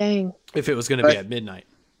 Dang. If it was going to be at midnight.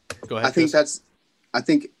 Go ahead. I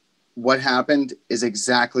think what happened is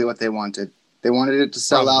exactly what they wanted. They wanted it to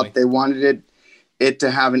sell out. They wanted it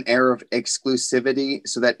to have an air of exclusivity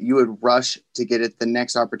so that you would rush to get it the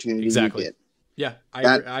next opportunity you get. Yeah,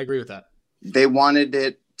 I agree with that. They wanted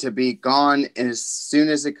it to be gone as soon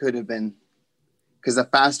as it could have been. Because the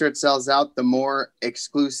faster it sells out, the more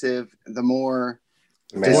exclusive, the more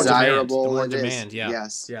desirable the more it demand, is. Yeah.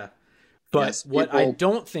 Yes. Yeah. But what I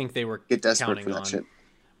don't think they were counting on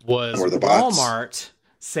was Walmart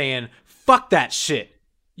saying, fuck that shit.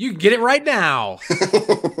 You can get it right now.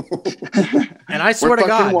 And I swear to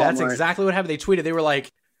God, that's exactly what happened. They tweeted, they were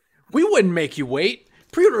like, we wouldn't make you wait.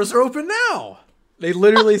 Pre-orders are open now. They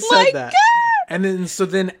literally said that. God. And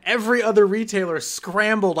then every other retailer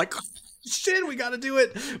scrambled like, shit, we got to do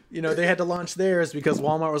it. They had to launch theirs because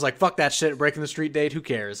Walmart was like, fuck that shit, breaking the street date, who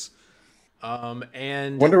cares? And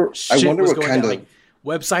I wonder what kind of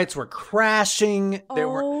websites were crashing.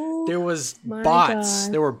 There was bots.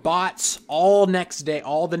 God. There were bots all the next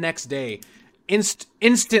day,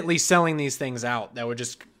 instantly selling these things out that would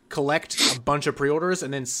just collect a bunch of pre-orders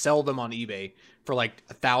and then sell them on eBay for like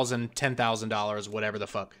 $1,000, $10,000, whatever the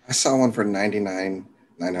fuck. I saw one for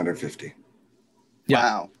 $99,950. Yeah.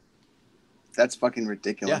 Wow, that's fucking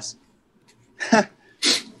ridiculous. Yeah.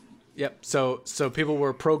 Yep. So people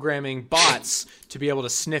were programming bots to be able to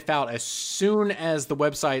sniff out as soon as the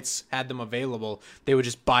websites had them available, they would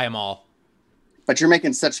just buy them all. But you're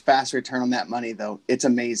making such fast return on that money, though. It's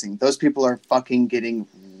amazing. Those people are fucking getting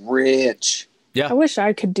rich. Yeah. I wish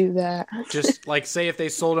I could do that. Just like say if they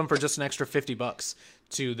sold them for just an extra $50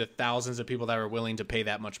 to the thousands of people that are willing to pay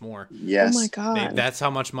that much more. Yes. Oh my God. That's how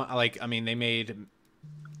much they made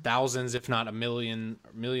thousands, if not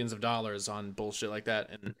millions of dollars on bullshit like that,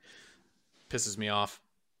 and pisses me off.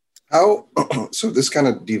 So this kind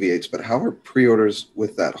of deviates, but how are pre-orders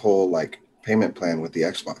with that whole like payment plan with the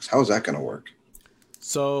Xbox? How is that going to work?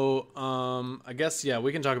 So I guess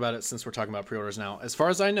we can talk about it since we're talking about pre-orders now. As far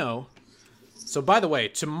as I know, so by the way,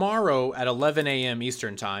 tomorrow at 11 a.m.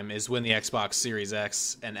 Eastern time is when the Xbox Series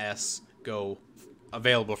X and S go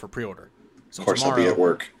available for pre-order. So of course, I'll be at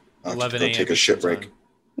work. I'll 11 a.m. take a shit break.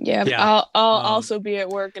 Yeah. I'll also be at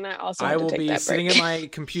work, and I also have to take that break. I will be sitting at my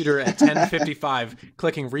computer at 10:55,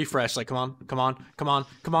 clicking refresh, like come on,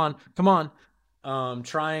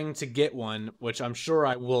 trying to get one, which I'm sure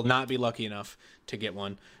I will not be lucky enough to get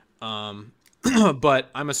one. But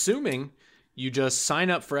I'm assuming you just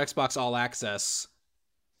sign up for Xbox All Access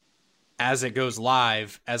as it goes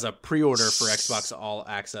live as a pre-order for Xbox All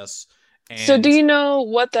Access. And So do you know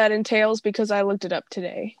what that entails? Because I looked it up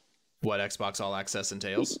today. what Xbox All Access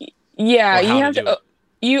entails? Yeah, Or how you have do to it?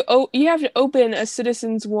 you have to open a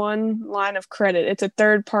Citizens One line of credit. It's a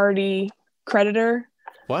third-party creditor.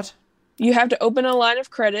 What? You have to open a line of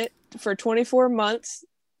credit for 24 months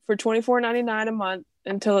for $24.99 a month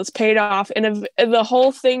until it's paid off, and the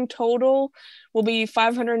whole thing total will be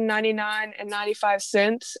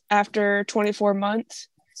 $599.95 after 24 months.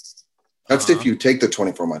 That's if you take the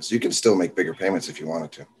 24 months. You can still make bigger payments if you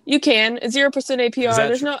wanted to. You can 0% APR.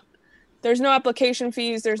 Is that There's no application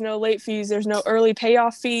fees. There's no late fees. There's no early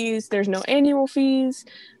payoff fees. There's no annual fees.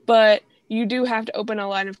 But you do have to open a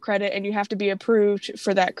line of credit, and you have to be approved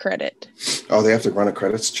for that credit. Oh, they have to run a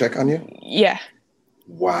credits check on you? Yeah.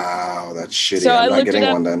 Wow, that's shitty. So I I'm not looked getting it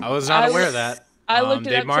up. one then. I was not aware of that. I looked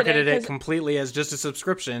it They up marketed today it 'cause- completely as just a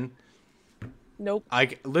subscription. Nope.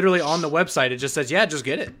 Literally on the website, it just says, "Yeah, just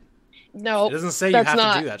get it." No. It doesn't say you that's have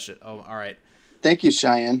not. to do that shit. Oh, all right. Thank you,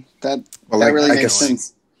 Cheyenne. That Well, really I makes guess-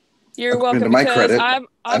 sense. You're According welcome, to my because credit, I'm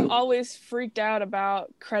I'm- always freaked out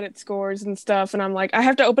about credit scores and stuff, and I'm like, I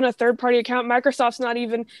have to open a third-party account. Microsoft's not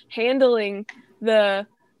even handling the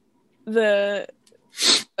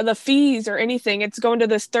fees or anything. It's going to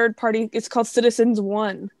this third party. It's called Citizens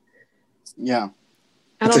One. Yeah.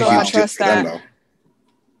 I That's don't a know if I huge deal trust for them, that. though.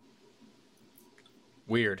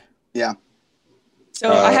 Weird. Yeah.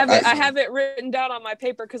 So I have it. I- I have it written down on my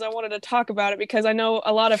paper because I wanted to talk about it, because I know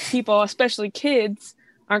a lot of people, especially kids,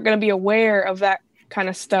 aren't going to be aware of that kind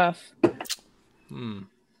of stuff.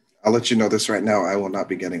 I'll let you know this right now. I will not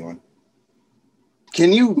be getting one.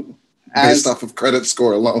 Can you, Based off of credit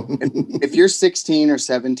score alone. if you're 16 or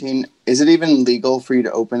 17, is it even legal for you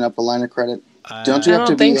to open up a line of credit? Don't you I have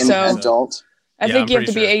to don't be think an so. adult? I Yeah, think I'm you have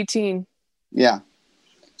to pretty be sure. 18. Yeah.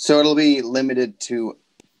 So it'll be limited to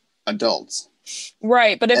adults.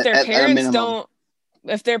 Right, but if their At a parents minimum. don't,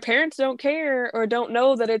 if their parents don't care or don't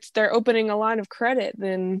know that they're opening a line of credit,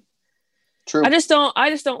 then True. I just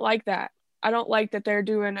don't like that. I don't like that they're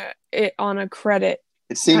doing it on a credit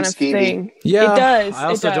It seems kind of skeevy. thing. Yeah, It does. I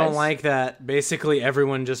also it does. don't like that. Basically,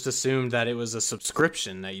 everyone just assumed that it was a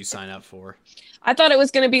subscription that you sign up for. I thought it was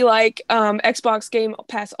going to be like Xbox Game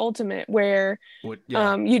Pass Ultimate, where you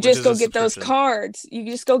which just is go a get those subscription. cards.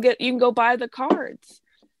 You can go buy the cards,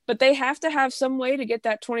 but they have to have some way to get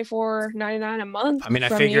that $24.99 a month. I mean, I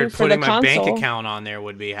from figured you for the putting my bank console. account on there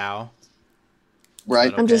would be how. Right.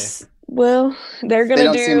 But I'm okay. just they're They gonna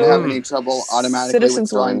don't seem to have do. any trouble automatically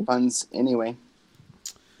Citizens withdrawing One. funds anyway.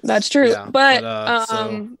 That's true, Yeah, but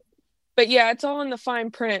yeah, it's all in the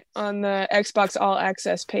fine print on the Xbox All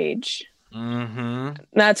Access page. Mm-hmm.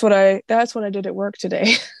 That's what I did at work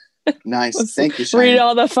today. Nice. Let's Thank you, Read Cheyenne.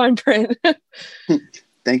 all the fine print.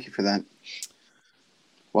 Thank you for that.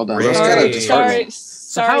 Well done. Great. That's kinda Sorry. disheartening.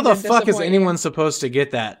 So how the fuck is disappoint you. anyone supposed to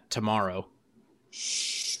get that tomorrow?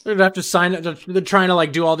 They'd have to sign up. They're trying to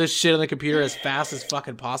like do all this shit on the computer as fast as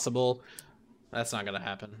fucking possible. That's not gonna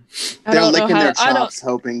happen. I They're don't know licking how- their I don't- chops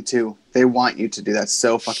hoping to. They want you to do that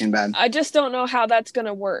so fucking bad. I just don't know how that's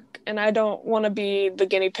gonna work, and I don't want to be the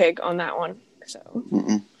guinea pig on that one. So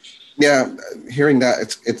Mm-mm. Yeah, hearing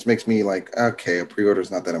that, it makes me like, okay, a pre-order is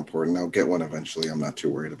not that important. I'll get one eventually. I'm not too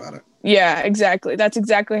worried about it. yeah, exactly. That's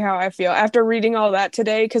exactly how I feel after reading all that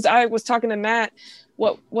today. Because I was talking to Matt.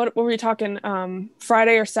 What were we talking?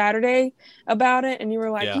 Friday or Saturday about it, and you were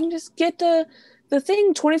like, Yeah. "You can just get the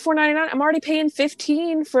thing $24.99. I'm already paying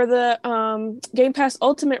 $15 for the Game Pass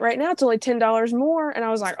Ultimate right now. It's only $10 more." And I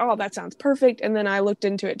was like, "Oh, that sounds perfect." And then I looked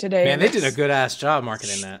into it today. Man, and they did a it's- good ass job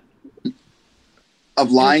marketing that. Of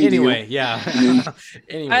lying Anyway, to you. yeah.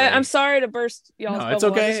 Anyway, I'm sorry to burst y'all's No, bubble. it's I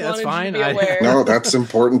okay. just That's wanted you to fine. be aware. No, that's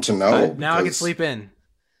important to know. now I can because sleep in.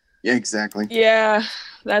 Yeah, exactly. Yeah,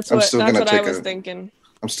 that's I'm what still that's gonna what I take was a- thinking.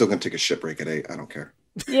 I'm still going to take a shit break at 8. I don't care.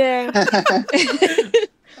 Yeah.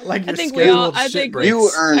 Like your I think we all. scheduled I shit think breaks. You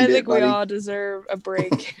earned I it, think we buddy. all deserve a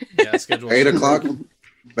break. Yeah, scheduled 8 shit o'clock? breaks.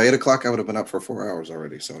 By 8 o'clock, I would have been up for 4 hours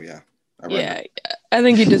already. So, yeah. I read yeah, it. I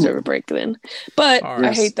think you deserve a break then. But All I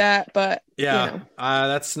right. hate that. But Yeah, you know.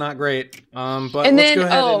 that's not great. But And let's then- go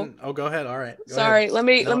ahead oh. and go ahead. All right. Go Sorry, ahead. let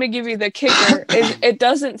me No. give you the kicker. It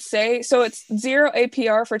doesn't say, so it's 0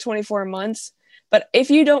 APR for 24 months. But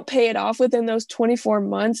if you don't pay it off within those 24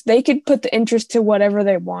 months, they could put the interest to whatever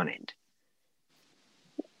they wanted,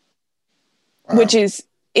 Wow. which is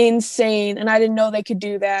insane. And I didn't know they could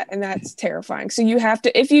do that, and that's terrifying. So you have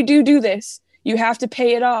to, if you do this, you have to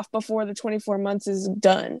pay it off before the 24 months is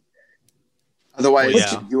done. Otherwise, Well,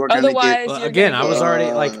 yeah. you are going to Otherwise- get. Well, you're again, gonna I was get-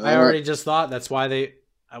 already like, I already just thought that's why they.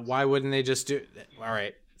 Why wouldn't they just do? All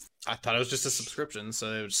right, I thought it was just a subscription,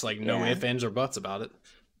 so it was just like no ifs, ands, or buts about it.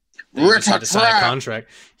 They just had to sign a contract.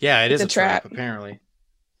 Yeah, it's a trap apparently.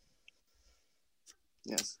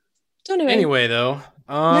 Yes. Anyway, though,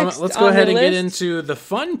 let's go ahead and get into the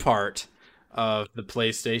fun part of the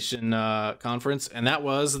PlayStation conference, and that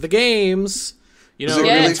was the games. You know,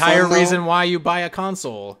 the entire reason why you buy a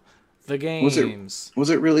console. The games. Was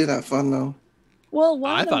it really that fun though? Well,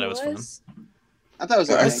 I thought it was fun. I thought it was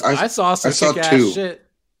okay. I saw some kick-ass shit.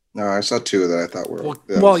 No, I saw two that I thought were.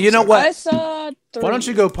 Well, you know what? I saw 3. Why don't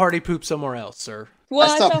you go party poop somewhere else, sir?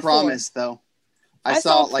 Well, I saw Promise 4. Though. I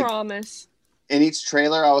saw like Promise. In each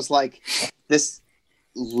trailer, I was like, "This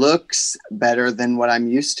looks better than what I'm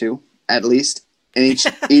used to." At least in each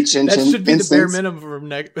that should be the bare minimum for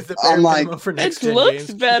next gen It looks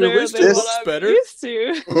games. better than what I'm used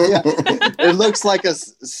to. Yeah. It looks like a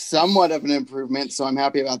somewhat of an improvement, so I'm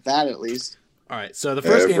happy about that at least. All right, so the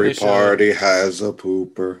first game they showed, party has a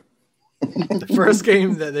pooper. The first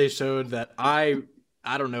game that they showed that I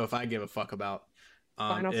don't know if I give a fuck about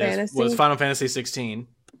was Final Fantasy 16.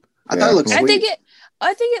 I thought it looked sweet.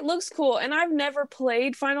 I think it looks cool, and I've never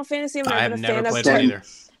played Final Fantasy. I've never played one either.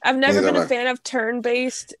 I've never been a fan of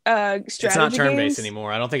turn-based strategy games. It's not turn-based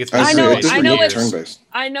anymore. I don't think it's. I know it's turn-based.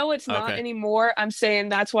 I know it's not anymore. I'm saying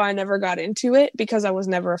that's why I never got into it, because I was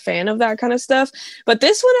never a fan of that kind of stuff. But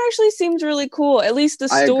this one actually seems really cool. At least the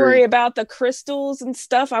story about the crystals and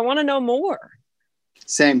stuff. I want to know more.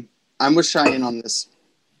 Same. I'm with Cheyenne on this.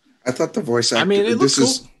 I thought the voice actor. I mean, it looks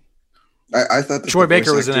cool. I thought Troy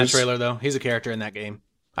Baker was in that trailer, though. He's a character in that game.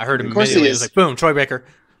 I heard him immediately. It was like, boom, Troy Baker.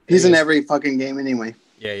 He's in every fucking game anyway.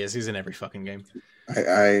 Yeah, he is. He's in every fucking game.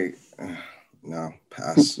 No,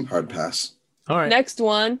 pass. Hard pass. All right. Next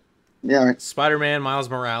one. Yeah, all right. Spider-Man Miles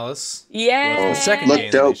Morales. Yeah. The second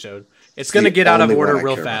game they showed. It's going to get out of order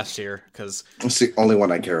real fast here, because it's the only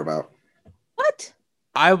one I care about. What?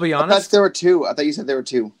 I'll be honest. I thought there were two. I thought you said there were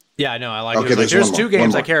two. Yeah, I know. I like it. Like, there's two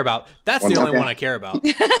games I care about. That's the only one I care about.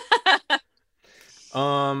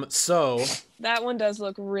 So that one does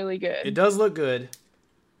look really good. It does look good.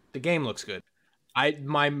 The game looks good.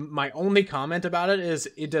 My only comment about it is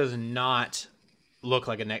it does not look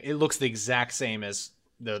like it looks the exact same as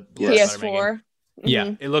the PS4. Mm-hmm.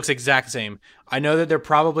 Yeah, it looks exact same. I know that they're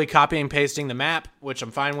probably copying and pasting the map, which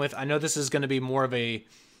I'm fine with. I know this is going to be more of a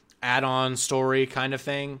add-on story kind of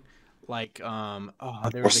thing. Like,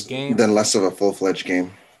 there was a game. Then less of a full-fledged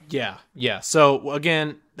game. Yeah. So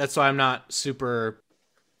again, that's why I'm not super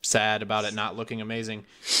sad about it not looking amazing.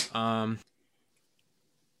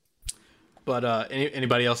 But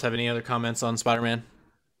anybody else have any other comments on Spider-Man?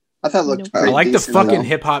 I thought it looked. I like the fucking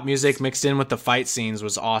hip hop music mixed in with the fight scenes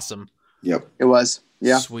was awesome. Yep, it was.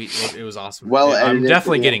 Yeah, sweet. It was awesome. Well, I'm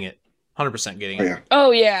definitely getting it. 100% getting it.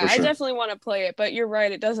 Oh yeah, I definitely want to play it. But you're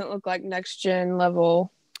right; it doesn't look like next gen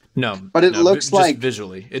level. No, but it looks like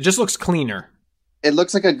visually, it just looks cleaner. It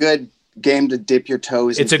looks like a good game to dip your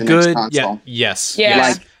toes. It's into a the good, next console. yes.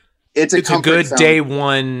 Like it's a good zone. day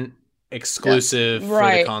one exclusive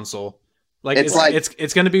for the console. Like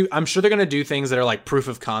it's going to be. I'm sure they're going to do things that are like proof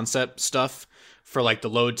of concept stuff for like the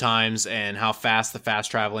load times and how fast the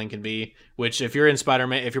fast traveling can be. Which if you're playing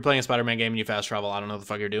a Spider-Man game and you fast travel, I don't know what the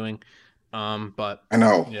fuck you're doing. But I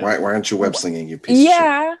know. Yeah. Why aren't you web slinging, you piece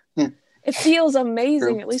of shit? It feels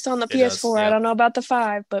amazing, at least on the PS4. I don't know about the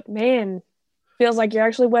 5, but man, feels like you're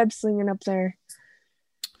actually web slinging up there.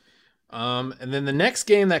 And then the next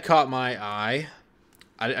game that caught my eye,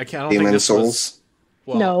 I don't Demon think this Souls. was.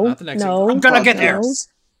 Well, not the next game. I'm gonna get there.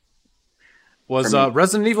 Was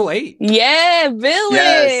Resident Evil 8? Yeah,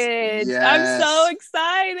 Village. Yes. I'm so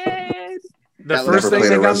excited. The first thing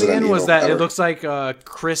that got me in was that it looks like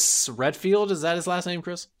Chris Redfield. Is that his last name,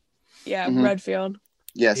 Chris? Yeah, Redfield.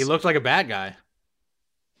 Yes. He looked like a bad guy.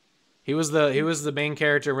 He was the main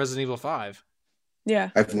character in Resident Evil 5. Yeah.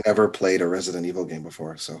 I've never played a Resident Evil game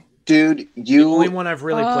before, so. Dude, the only one I've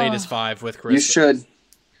really played is 5 with Chris. You should.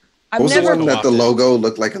 What was the one that the logo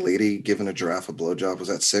looked like a lady giving a giraffe a blowjob? Was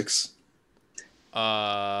that 6?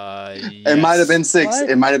 Yes. It might have been 6. What?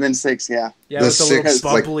 It might have been 6, yeah. Yeah, it was a little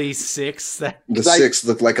bubbly 6. The 6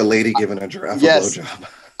 looked like a lady giving a giraffe a blowjob.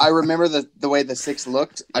 I remember the way the 6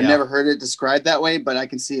 looked. I've never heard it described that way, but I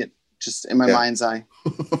can see it just in my mind's eye.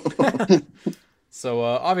 So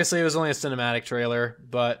obviously it was only a cinematic trailer,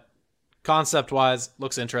 but concept-wise,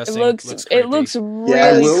 looks interesting. It looks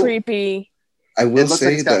really creepy. I will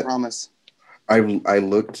say like that promise. I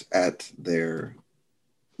looked at their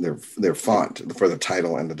font for the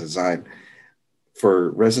title and the design for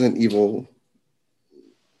Resident Evil.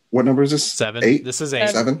 What number is this? 7. 8. This is 8.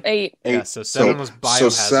 7. 8. Yeah, so 7 was Biohazard. So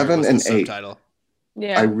 7 and 8. Subtitle.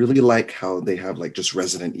 Yeah. I really like how they have like just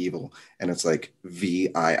Resident Evil, and it's like VII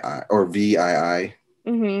or VII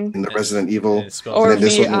Mm-hmm. in the Resident Evil, And it's spelled Or then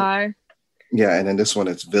this one- VI. yeah, and then this one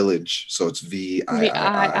it's Village, so it's VIII. VII.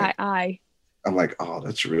 I'm like, oh,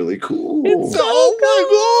 that's really cool. It's so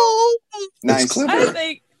cool. Nice. It's clever. I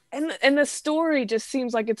think, and the story just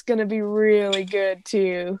seems like it's gonna be really good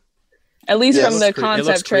too. At least Yeah, from it the looks creepy. It looks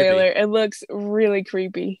concept trailer, creepy. it looks really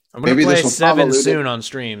creepy. I'm gonna Maybe play this one's 7 convoluted. soon on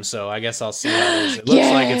stream, so I guess I'll see how it is. It looks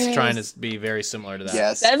like it's trying to be very similar to that.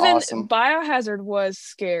 Yes, 7 awesome. Biohazard was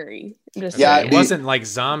scary. I'm just Yeah, Okay, saying. it wasn't like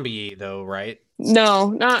zombie though, right? No,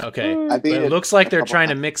 not Okay. mm, I beat But it it looks like a they're couple trying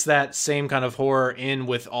to times. mix that same kind of horror in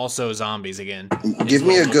with also zombies again. Give me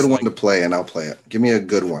what a it good looks one like. to play, and I'll play it. Give me a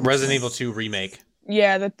good one. Resident Evil 2 remake.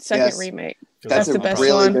 yeah, the second Yes. remake. That's the a best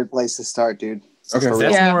really one. good place to start, dude. Okay. For real.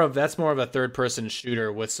 That's Yeah. more of a third person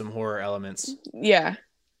shooter with some horror elements. Yeah,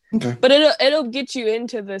 Okay. but it'll get you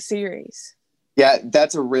into the series. Yeah,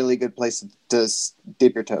 that's a really good place to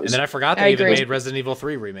dip your And toes. then I forgot I they even agree. made Resident Evil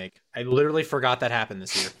 3 remake. I literally forgot that happened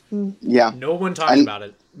this year. Yeah, No one talked And- about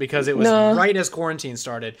it because it was No. right as quarantine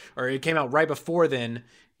started, or it came out right before then.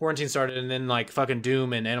 Quarantine started, and then like fucking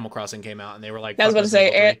Doom and Animal Crossing came out, and they were like, I was "Fuck about to say,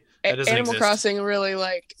 Resident Evil 3." That doesn't Animal exist. Crossing really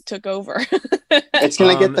like took over. it's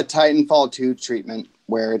gonna get Um, the Titanfall 2 treatment,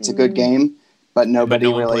 where it's a good game, but but nobody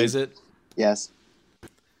no one really plays it. Yes.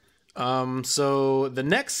 So the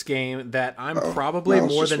next game that I'm Uh-oh. probably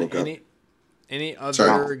Miles more just than woke up. any other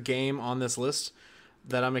Sorry. game on this list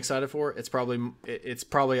that I'm excited for, it's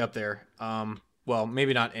probably up there. Well,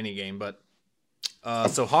 maybe not any game, but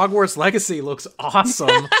so Hogwarts Legacy looks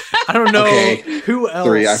awesome. I don't know Okay. who else.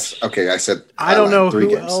 Three. I said. I don't lied. know Three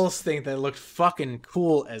who games. else think that looked fucking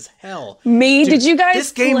cool as hell. Me, Dude, did you guys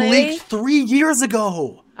This game play? leaked 3 years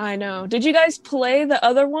ago. I know. Did you guys play the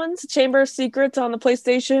other ones, Chamber of Secrets on the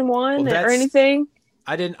PlayStation 1 Well, or that's- anything?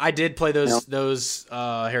 I didn't. I did play those No. those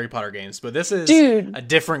Harry Potter games, but this is Dude. a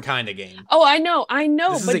different kind of game. Oh, I know,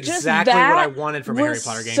 This but is just exactly that what I wanted from a Harry was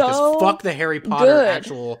Potter game. so Because fuck the Harry Potter good.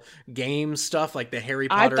 actual game stuff, like the Harry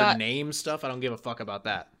I Potter thought- name stuff. I don't give a fuck about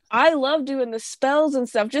that. I love doing the spells and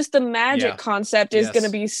stuff. Just the magic Yeah. concept is Yes. going to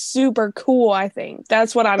be super cool, I think.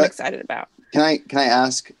 That's what I'm But- excited about. Can I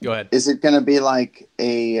ask? Go ahead. Is it gonna be like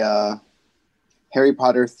a Harry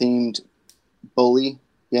Potter themed bully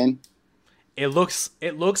game? It looks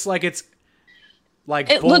like it's like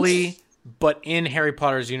It Bully, but in Harry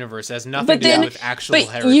Potter's universe. It has nothing But to do then- with actual But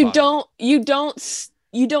Harry you Potter.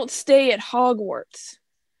 you don't stay at Hogwarts.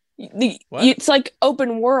 What? It's like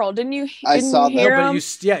open world. Didn't you I saw you that. No, hear but 'em?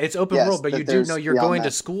 it's open Yes, world, but that you do there's know you're beyond going to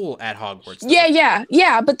that. school at Hogwarts. though.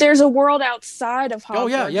 Yeah, but there's a world outside of Hogwarts. Oh,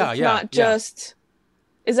 yeah, It's yeah, not yeah. just.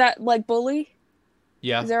 Is that like Bully?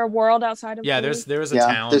 Yeah. Is there a world outside of? Yeah, Bully? there's a Yeah,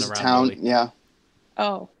 town there's a around town. Bully. Yeah,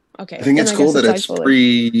 Oh, okay. I think Then it's I cool guess that like it's Bully.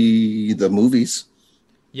 pre the movies.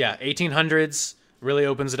 Yeah, 1800s really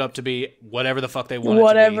opens it up to be whatever the fuck they want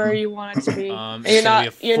Whatever it to be. you want it to be. It's gonna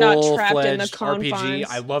be a you're not trapped in the full-fledged confines. RPG.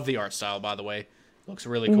 I love the art style, by the way. Looks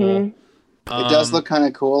really Mhm. cool. it does look kind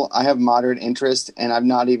of cool. I have moderate interest, and I've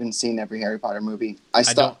not even seen every Harry Potter movie. I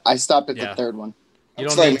stopped at yeah. the third one. You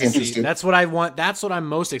don't Slightly need to see. interesting. That's what I want. That's what I'm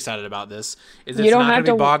most excited about. This is You it's don't not going have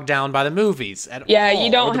to be to- bogged down by the movies at Yeah, all.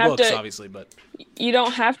 you don't or the have books, to- obviously, but You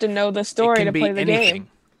don't have to know the it story can to be play the anything. game.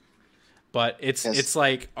 But it's Yes.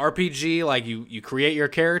 like RPG. Like you create your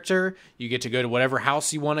character. You get to go to whatever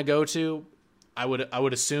house you want to go to. I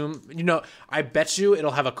would assume. I bet you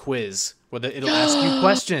it'll have a quiz where it'll ask you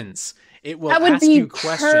questions. It will That would ask be you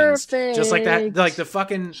questions, just like that. perfect. Like the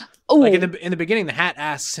fucking Ooh. like in the beginning, the hat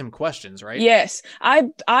asks him questions, right? Yes,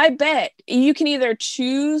 I bet you can either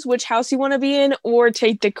choose which house you want to be in or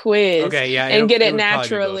take the quiz. Okay, yeah, and get it would probably be both.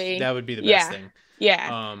 naturally. That would be the best Yeah. thing.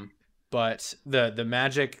 Yeah. But the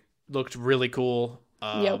magic looked really cool.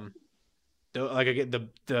 Yep.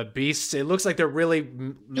 The beasts, it looks like they're really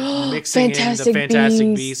mixing in the Fantastic fantastic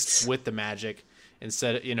Beasts. beasts with the magic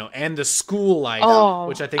instead of and the school light, Oh,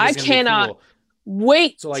 which I think is I gonna cannot be cool.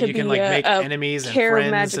 Wait So like to you can be like a- make a enemies and care of friends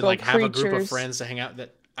and magical like have a group of creatures. friends to hang out.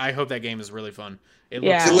 That I hope that game is really fun. It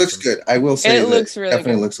Yeah. looks It awesome. looks good. I will say It that looks really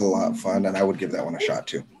definitely good. looks a lot of fun, and I would give that one a shot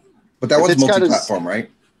too. But that If one's it's got a- multi-platform, right?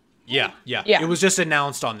 Yeah. Yeah. It was just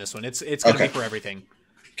announced on this one. It's gonna Okay. be for everything.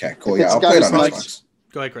 Okay, cool. If Yeah, it's I'll got play it as on much- Xbox.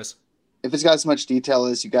 Go ahead, Chris. If it's got as much detail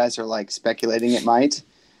as you guys are like speculating it might,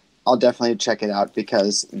 I'll definitely check it out,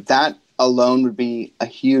 because that alone would be a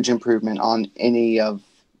huge improvement on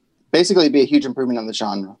basically be a huge improvement on the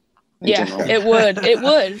genre. in Yeah, general. it would. It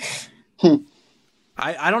would.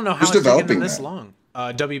 I don't know how Who's it's taken them developing this that? long.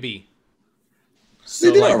 WB. They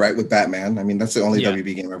So did like, all right with Batman. I mean, that's the only Yeah.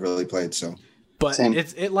 WB game I've really played. So but Same.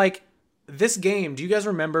 it's like this game, do you guys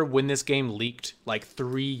remember when this game leaked like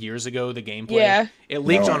 3 years ago, the gameplay? Yeah. It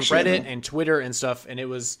leaked No, on actually, Reddit no. and Twitter and stuff, and it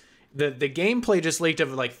was the gameplay just leaked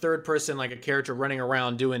of like third person, like a character running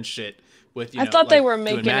around doing shit with, I thought they were doing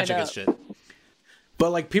making magic it and up. shit.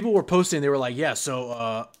 But like people were posting, they were like, yeah,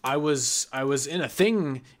 so I was in a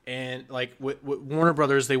thing, and like with Warner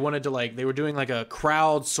Brothers, they wanted to they were doing like a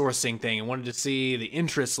crowdsourcing thing and wanted to see the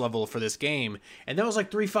interest level for this game, and that was like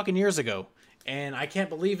 3 fucking years ago, and I can't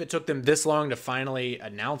believe it took them this long to finally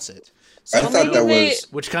announce it. So, I thought that was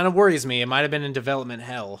which kind of worries me. It might have been in development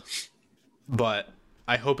hell, but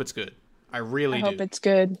I hope it's good. I really I do. hope it's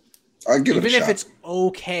good. I'll give Even it a if shot. it's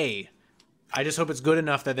okay, I just hope it's good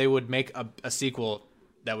enough that they would make a sequel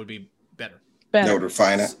that would be better. That Better. would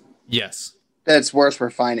refine it. Yes. That's worth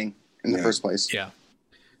refining in the Yeah. first place. Yeah.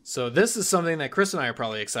 So this is something that Chris and I are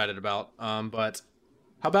probably excited about. But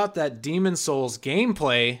how about that Demon Souls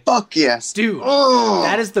gameplay? Fuck yes, Dude, Oh!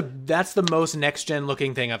 that's the most next gen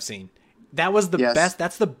looking thing I've seen. That was the Yes. best.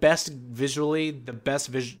 That's the best visually, the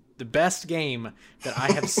best game that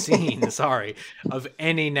I have seen. Sorry, of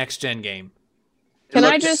any next gen game. It Can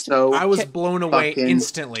I looked just- so I was blown away fucking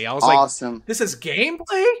instantly. I was awesome, like, "This is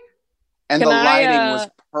gameplay." and Can the I, lighting was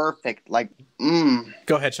perfect. Like,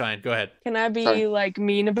 Go ahead, Shine. Go ahead. Can I be Sorry. like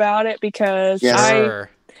mean about it? Because Yes. Sure.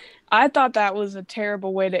 I thought that was a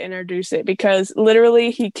terrible way to introduce it, because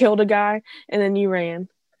literally he killed a guy and then you ran.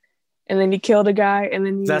 And then he killed a guy and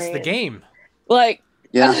then you That's ran. the game. Like,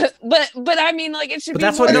 yeah, but I mean, like, it should But be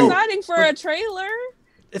that's more what- no, exciting for a trailer.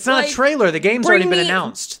 It's not Like, a trailer. The game's bring already been me-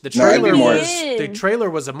 announced. The No, it'd be trailer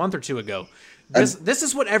more- was a month or two ago. This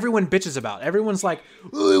is what everyone bitches about. Everyone's like,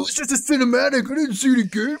 "Oh, it was just a cinematic. I didn't see the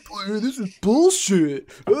gameplay. This is bullshit."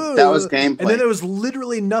 that was gameplay. And then there was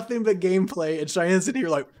literally nothing but gameplay. And Cheyenne's sitting here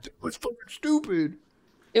like, "That was fucking stupid."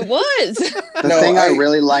 It was. the No, thing I I-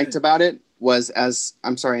 really liked about it was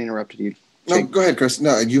I'm sorry I interrupted you. No, go ahead, Chris.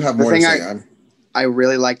 No, you have more to thing say. I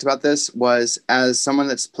really liked about this was, as someone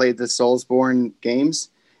that's played the Soulsborne games,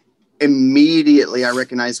 immediately I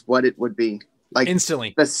recognized what it would be. Like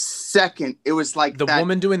Instantly. the second it was like The that,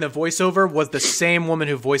 woman doing the voiceover was the same woman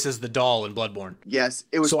who voices the doll in Bloodborne. Yes,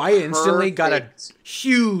 it was. So I instantly got a perfect.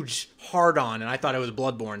 huge hard on, and I thought it was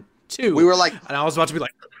Bloodborne too. We were like, and I was about to be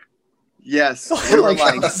like, yes, we were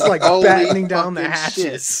I was like holy battening down the fucking shit.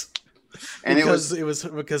 hatches. And because it was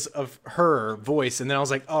because of her voice, and then I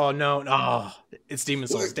was like, "Oh no, it's Demon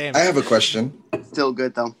Souls." Damn I it! have a question. still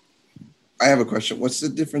good though. What's the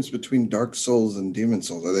difference between Dark Souls and Demon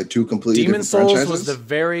Souls? Are they two completely Demon different Souls franchises? was the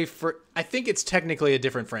very first. I think it's technically a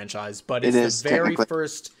different franchise, but it's It is the very technically.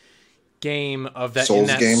 first game of that.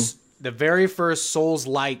 Souls game? The very first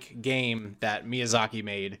Souls-like game that Miyazaki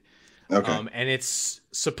made. Okay. And it's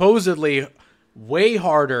supposedly way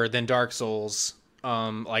harder than Dark Souls.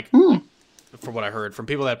 For what I heard from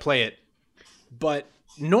people that play it. But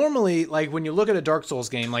normally, like when you look at a Dark Souls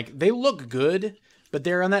game, like they look good, but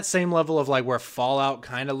they're on that same level of like where Fallout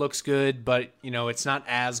kind of looks good, but it's not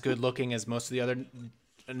as good looking as most of the other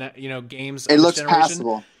games. It of this looks generation.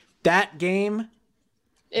 passable. That game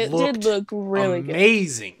It looked did look really good.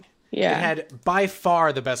 amazing. Yeah. It had by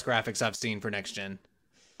far the best graphics I've seen for next gen.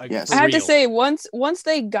 Like, Yes. for I have to real. say, once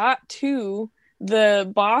they got to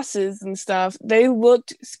the bosses and stuff, they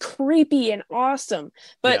looked creepy and awesome.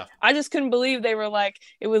 But Yeah. I just couldn't believe they were like,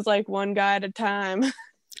 it was like one guy at a time.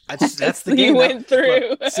 That's the he game went through.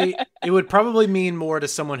 Look, see, it would probably mean more to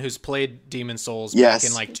someone who's played Demon Souls Yes. back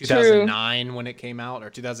in like 2009 when it came out, or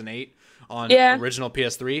 2008 on Yeah. original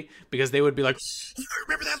PS3, because they would be like, "I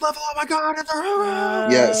remember that level? Oh my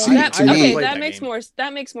god!" Yeah, see, that, to me- okay, played that makes game.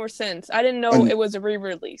 more sense. I didn't know And- it was a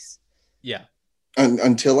re-release. Yeah,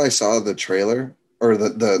 Until I saw the trailer or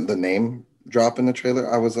the name drop in the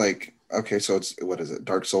trailer, I was like, okay, so it's, what is it,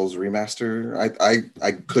 Dark Souls remaster?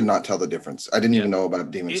 I could not tell the difference. I didn't Yeah. even know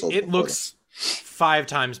about Demon Souls. it before looks 5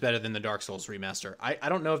 times better than the Dark Souls remaster. I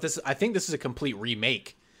don't know if this. I think this is a complete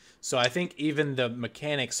remake, so I think even the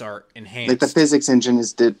mechanics are enhanced. Like the physics engine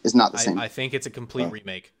is not the same. I think it's a complete Oh.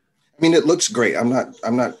 remake. I mean, it looks great. I'm not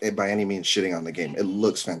by any means shitting on the game. It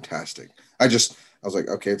looks fantastic. I was like,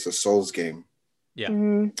 okay, it's a Souls game, Yeah.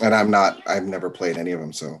 Mhm. and I've never played any of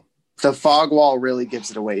them, so The fog wall really gives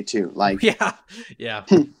it away too. Like Yeah.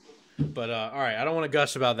 But all right, I don't want to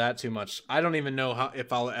gush about that too much. I don't even know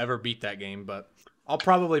if I'll ever beat that game, but I'll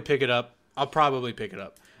probably pick it up.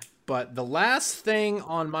 But the last thing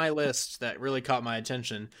on my list that really caught my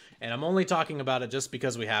attention, and I'm only talking about it just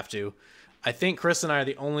because we have to, I think Chris and I are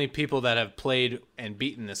the only people that have played and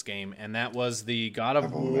beaten this game, and that was the God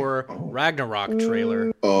of War Ragnarok trailer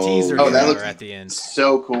teaser Oh, that trailer looks- at the end.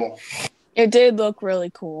 so cool. It did look really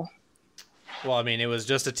cool. Well, I mean, it was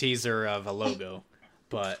just a teaser of a logo.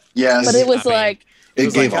 but Yes. But it was I mean, like, it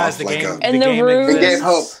was gave like, guys, off the like game, a- And the the game room- it gave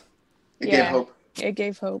hope. exists. It Yeah. gave hope. it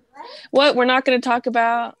gave hope. What? We're not going to talk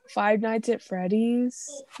about Five Nights at Freddy's.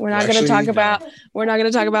 We're not going to Actually, talk no. about. We're not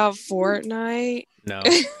going to talk about Fortnite. No,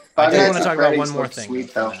 I Five did Nights want to at talk about one Freddy's more looks thing. sweet,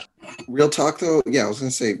 from though. that. Real talk though, yeah, I was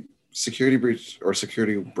gonna say security breach or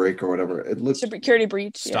security break or whatever. Security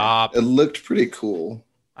breach. Yeah. Stop. It looked pretty cool.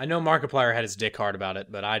 I know Markiplier had his dick hard about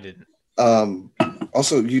it, but I didn't.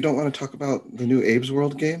 Also, you don't want to talk about the new Abe's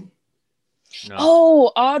World game? No.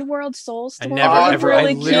 Oh, Oddworld Soulstorm. I never, Oddworld ever,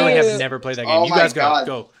 really I literally cute. have never played that game. Oh You my guys God.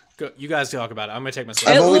 go. You guys talk about it. I'm gonna take my I've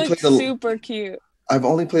sword. It only looks played a- super cute. I've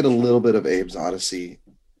only played a little bit of Abe's Odyssey,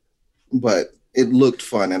 but it looked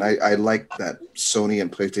fun, and I like that Sony and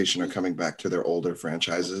PlayStation are coming back to their older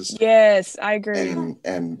franchises Yes, I agree.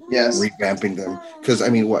 and Yes. revamping them. Because I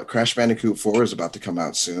mean, what Crash Bandicoot 4 is about to come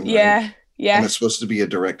out soon, right? Yeah, And yeah. it's supposed to be a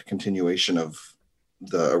direct continuation of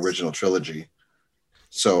the original trilogy.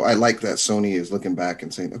 So I like that Sony is looking back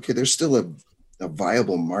and saying, okay, there's still a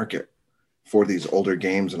viable market for these older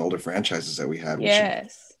games and older franchises that we had. We should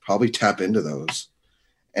Yes. probably tap into those.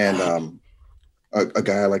 And a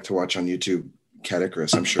guy I like to watch on YouTube,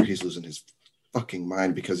 Catechris, I'm sure he's losing his fucking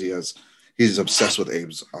mind because he's obsessed with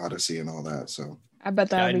Abe's Odyssey and all that. So I bet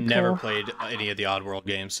that I would be never cool. played any of the Oddworld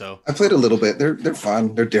games, so I played a little bit. They're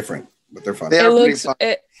fun. They're different, but they're fun. They It are pretty looks fun.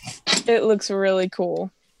 it looks really cool.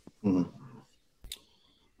 Mhm.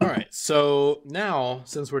 all right. So now,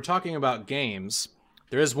 since we're talking about games,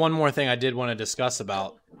 there is one more thing I did want to discuss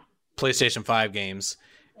about PlayStation 5 games,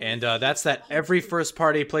 and that's that every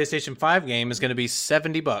first-party PlayStation 5 game is going to be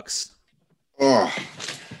 $70. Oh,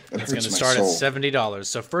 it It's going hurts to my start soul. at $70.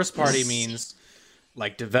 So first-party means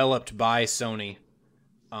like developed by Sony,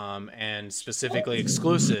 and specifically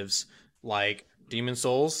exclusives like Demon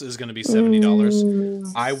Souls is going to be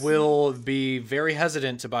 $70. I will be very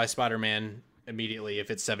hesitant to buy Spider-Man immediately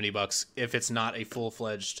if it's $70. If it's not a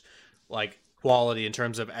full-fledged like quality in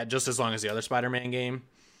terms of just as long as the other Spider-Man game,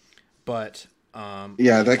 but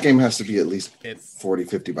Yeah, that game has to be at least it's.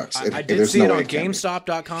 $40-$50. I did There's see no it way on can't be.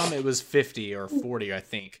 GameStop.com. It was 50 or 40, I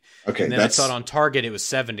think. Okay, And then I that's saw it on Target. It was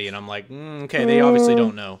 70, and I'm like, okay, they obviously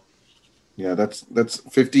don't know. yeah, that's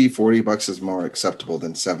 $50-$40 is more acceptable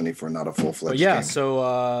than 70 for not a full But fledged yeah, game.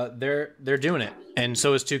 so they're doing it, and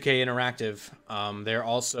so is 2K Interactive. They're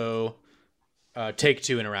also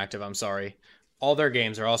Take-Two Interactive. I'm sorry, all their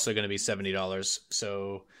games are also going to be $70.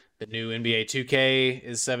 So the new NBA 2K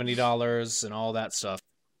is $70 and all that stuff.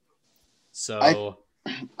 So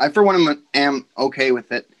I for one am okay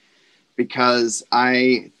with it because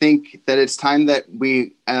I think that it's time that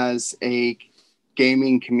we, as a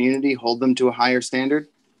gaming community, hold them to a higher standard.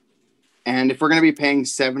 And if we're going to be paying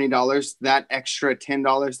 $70, that extra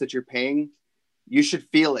 $10 that you're paying, you should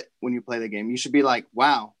feel it when you play the game. You should be like,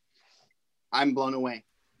 wow, I'm blown away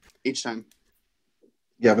each time.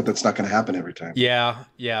 Yeah, but that's not going to happen every time. yeah.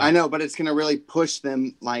 I know, but it's going to really push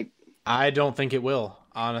them. Like, I don't think it will,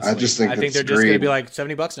 honestly. I just think they're that's just going to greed. be like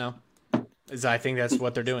 $70 now. I think that's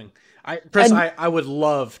what they're doing. I would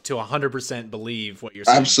love to 100% believe what you're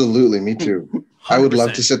saying. Absolutely, me too. I would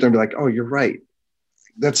love 100%. to sit there and be like, "Oh, you're right.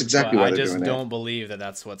 That's exactly But why I they're just doing don't it." believe that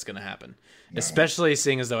that's what's going to happen, No. especially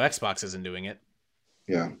seeing as though Xbox isn't doing it.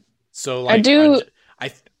 Yeah, So I like, do-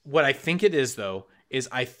 what I think it is though is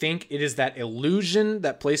I think it is that illusion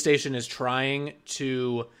that PlayStation is trying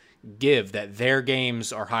to give that their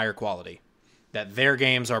games are higher quality, that their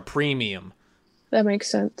games are premium That makes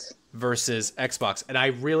sense. versus Xbox, and I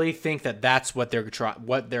really think that that's what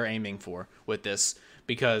they're aiming for with this,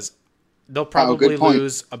 because they'll probably good point.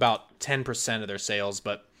 lose about 10% of their sales,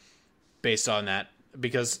 but based on that,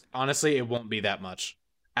 because honestly, it won't be that much.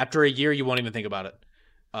 After a year, you won't even think about it.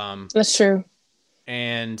 That's true.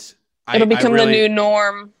 And It'll become the new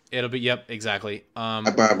norm. It'll be, yep, exactly. I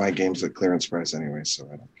buy my games at clearance price anyway, so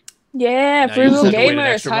I don't. Yeah, Now you frugal just have to wait an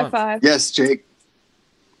gamers. extra High month. five. yes, Jake.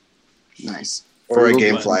 Nice. Or I Frugal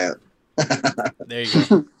game button. fly it. There you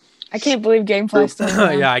go. I can't believe Gamefly's still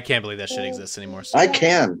around. Yeah, I can't believe that shit exists anymore. So. I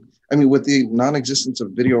can. I mean, with the non-existence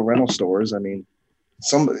of video rental stores, I mean,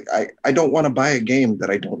 I don't want to buy a game that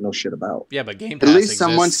I don't know shit about. Yeah, but Game At Pass least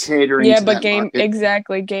someone's exists. catering. Yeah, to but that market.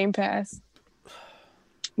 exactly Game Pass.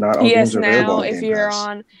 Not all PS games are available Now, on if Game you're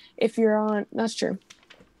Pass. on, that's true.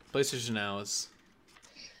 PlayStation Now is.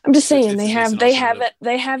 I'm just saying It's they a have decent they have alternative. it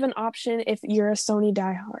they have an option if you're a Sony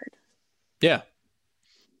diehard. Yeah.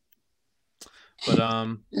 But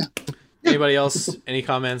Yeah. Anybody else? Any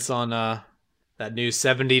comments on that new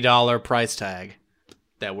 $70 price tag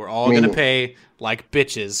that we're all gonna pay like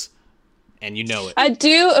bitches, and you know it. I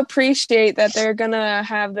do appreciate that they're gonna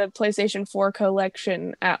have the PlayStation 4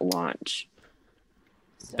 collection at launch.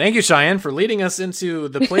 Thank you, Cheyenne, for leading us into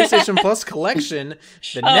the PlayStation Plus collection.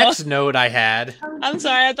 The next note I had. I'm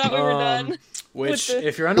sorry, I thought we were done. Which,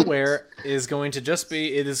 if you're unaware, is going to just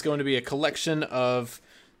be a collection of,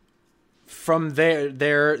 from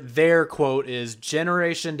their quote is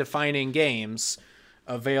generation defining games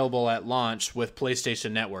available at launch with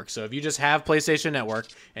PlayStation Network. So if you just have PlayStation Network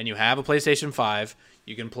and you have a PlayStation 5,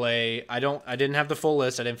 you can play. I didn't have the full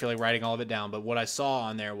list. I didn't feel like writing all of it down, but what I saw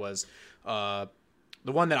on there was the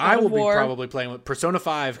one that I will be probably playing with, Persona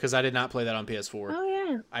 5, because I did not play that on PS4. Oh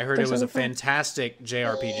yeah. I heard it was a fantastic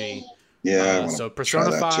JRPG. Yeah. So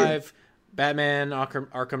Persona 5, Batman,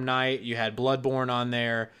 Arkham Knight, you had Bloodborne on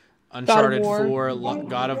there, Uncharted 4,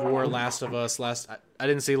 God of War, Last of Us. I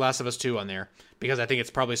didn't see Last of Us 2 on there because I think it's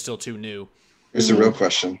probably still too new. Here's the real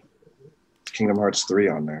question. Kingdom Hearts 3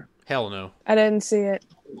 on there? Hell no. I didn't see it.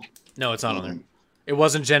 No, it's not on there. It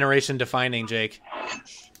wasn't generation defining, Jake.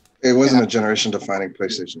 It wasn't a generation defining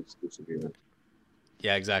PlayStation exclusive either.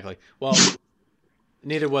 Yeah, exactly. Well,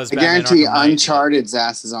 neither was I Batman guarantee Arkham Knight. Uncharted's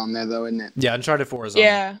ass is on there, though, isn't it? Yeah, Uncharted 4 is on there.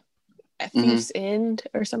 Yeah. At Thief's End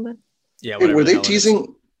or something. Yeah, Hey, were they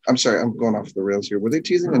teasing? I'm sorry, I'm going off the rails here. Were they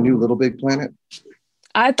teasing a new Little Big Planet?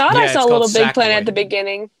 I thought I saw Little Big Planet at the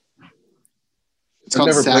beginning. It's called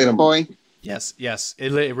Sackboy. Yes,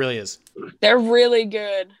 it really is. They're really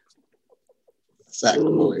good.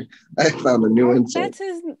 Sackboy. I found a new insult.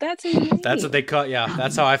 That's his name. That's what they cut. Yeah,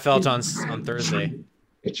 that's how I felt on Thursday.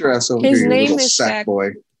 Get your ass over His here, name you little is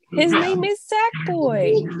Sackboy. His name is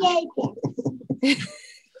Sackboy.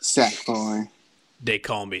 Sackboy. They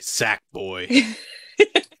call me Sackboy.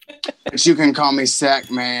 But you can call me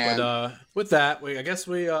Sack Man. But with that, I guess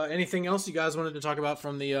anything else you guys wanted to talk about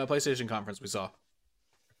from the PlayStation conference we saw?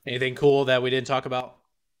 Anything cool that we didn't talk about?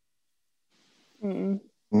 No.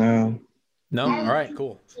 No? All right,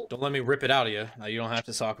 cool. Don't let me rip it out of you. You don't have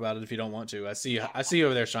to talk about it if you don't want to. I see you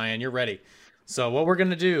over there, Cheyenne. You're ready. So what we're going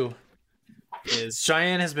to do is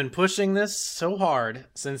Cheyenne has been pushing this so hard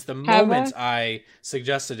since the moment I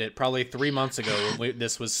suggested it, probably 3 months ago when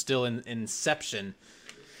this was still in inception.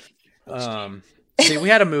 See, we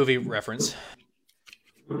had a movie reference.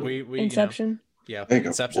 We Inception? Yeah,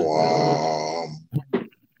 Inception.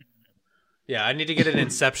 Yeah, I need to get an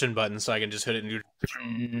Inception button so I can just hit it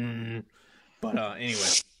and do. But anyway,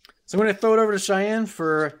 so I'm going to throw it over to Cheyenne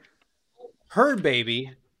for her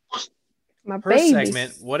baby. Her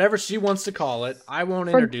segment, whatever she wants to call it. I won't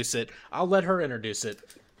introduce it. I'll let her introduce it.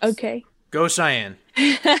 Okay. Go, Cheyenne.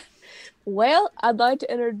 Well, I'd like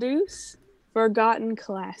to introduce Forgotten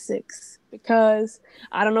Classics because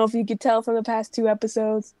I don't know if you could tell from the past 2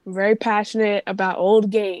 episodes, I'm very passionate about old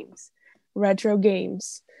games, retro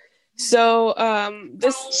games. So in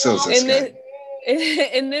this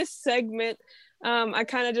segment, I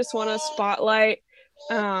kind of just want to spotlight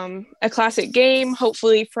a classic game,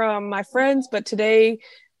 hopefully from my friends, but today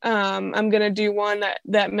I'm gonna do one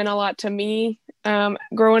that meant a lot to me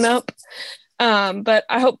growing up. But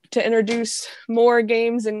I hope to introduce more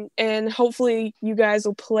games and hopefully you guys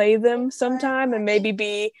will play them sometime and maybe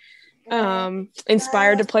be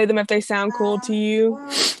inspired to play them if they sound cool to you.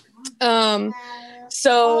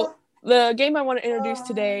 So the game I want to introduce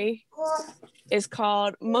today is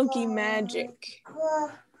called Monkey Magic.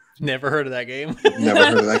 Never heard of that game. Never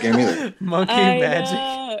heard of that game either. Monkey Magic.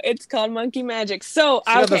 Know. It's called Monkey Magic. So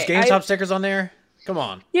got those GameStop stickers on there? Come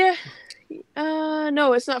on. Yeah.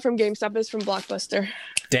 No, it's not from GameStop. It's from Blockbuster.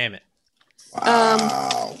 Damn it.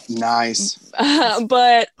 Wow. Nice.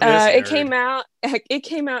 But it came out in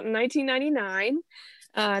 1999.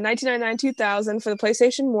 1999-2000 for the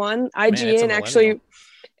PlayStation 1. IGN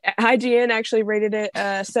actually rated it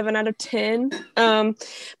 7 out of 10.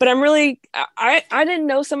 But I didn't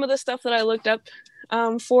know some of the stuff that I looked up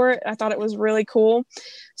for it. I thought it was really cool.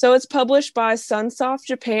 So it's published by Sunsoft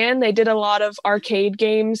Japan. They did a lot of arcade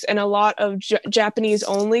games and a lot of Japanese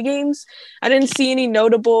only games. I didn't see any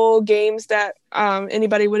notable games that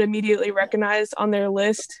anybody would immediately recognize on their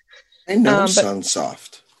list. I know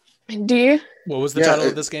Sunsoft. Do you? What was the title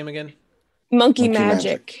of this game again? Monkey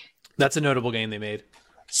Magic. That's a notable game they made.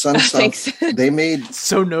 Sunsoft. They made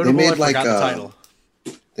so notable. They made I forgot the title.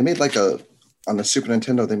 They made on the Super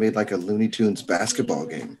Nintendo. They made a Looney Tunes basketball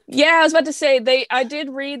game. Yeah, I was about to say I did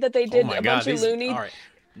read that they did bunch of Looney. All right.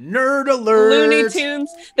 Nerd alert. Looney Tunes.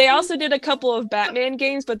 They also did a couple of Batman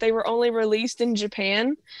games, but they were only released in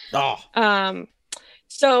Japan. Oh.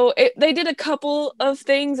 So they did a couple of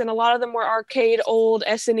things, and a lot of them were arcade, old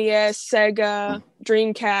SNES, Sega,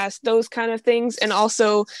 Dreamcast, those kind of things, and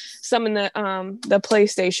also some in the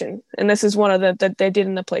PlayStation. And this is one of the that they did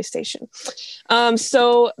in the PlayStation.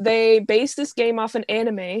 So they based this game off an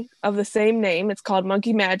anime of the same name. It's called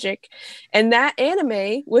Monkey Magic, and that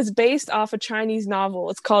anime was based off a Chinese novel.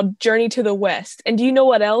 It's called Journey to the West. And do you know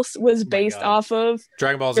what else was based off of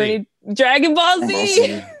Dragon Ball Z? Dragon Ball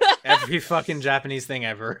Z. Every fucking Japanese thing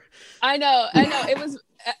ever. I know. It was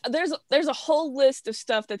there's a whole list of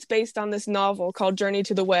stuff that's based on this novel called Journey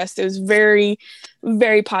to the West. It was very,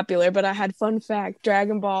 very popular, but I had fun fact,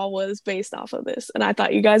 Dragon Ball was based off of this, and I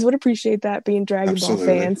thought you guys would appreciate that, being Dragon Ball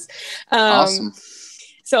fans. Awesome.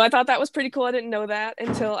 So I thought that was pretty cool. I didn't know that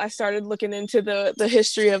until I started looking into the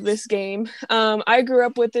history of this game. I grew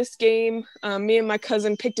up with this game. Me and my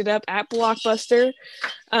cousin picked it up at Blockbuster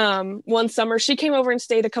one summer. She came over and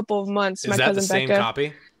stayed a couple of months. Is that the same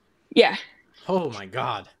copy? Yeah. Oh my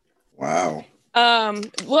God. Wow.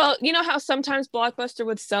 Well, you know how sometimes Blockbuster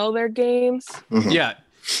would sell their games? Mhm. Yeah.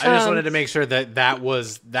 I just wanted to make sure that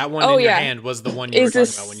one in your hand was the one you were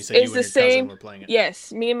talking about when you said you and your cousin were playing it.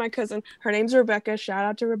 Yes, me and my cousin. Her name's Rebecca. Shout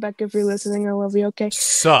out to Rebecca if you're listening. I love you. Okay.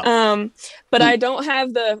 Sup? But I don't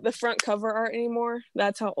have the front cover art anymore.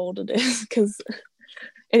 That's how old it is. Because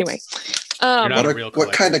anyway,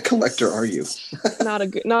 what kind of collector are you?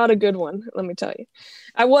 not a good one. Let me tell you,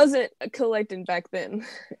 I wasn't collecting back then.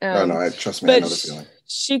 Trust me, I know the feeling.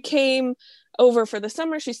 She came over for the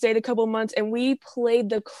summer. She stayed a couple months, and we played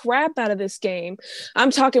the crap out of this game.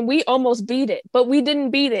 I'm talking, we almost beat it, but we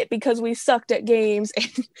didn't beat it because we sucked at games,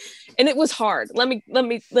 and it was hard. Let me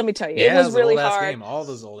tell you, it was really hard. Game. All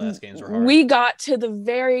those old ass games were hard. We got to the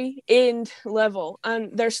very end level,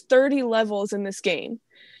 and there's 30 levels in this game,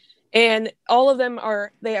 and all of them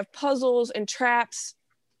they have puzzles and traps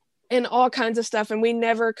and all kinds of stuff, and we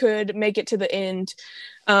never could make it to the end.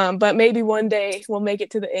 But maybe one day we'll make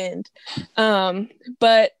it to the end.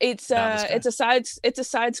 But it's a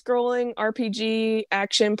side-scrolling RPG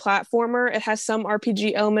action platformer. It has some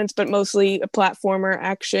RPG elements, but mostly a platformer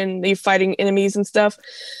action. You're fighting enemies and stuff.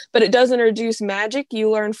 But it does introduce magic. You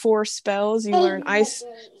learn 4 spells. You learn ice,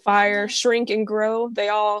 fire, shrink, and grow. They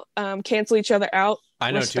all cancel each other out.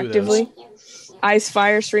 I know respectively. 2 of those. Ice,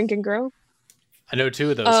 fire, shrink, and grow. I know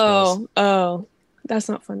 2 of those spells. Oh, that's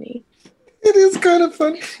not funny. It is kind of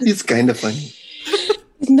funny. It's kind of funny.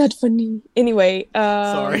 It's not funny. Anyway,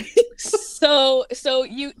 sorry. so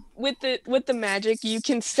you with the magic, you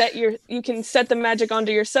can set the magic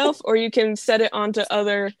onto yourself, or you can set it onto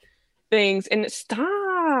other things. And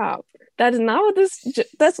stop. That's not what this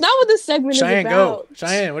segment Cheyenne, is about. Go.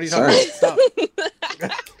 Cheyenne, what are you talking about?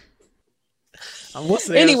 Stop. I'm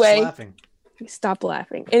listening. Anyway. Laughing. Stop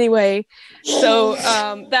laughing. Anyway, so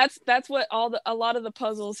that's what a lot of the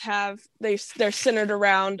puzzles have. They're centered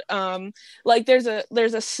around like there's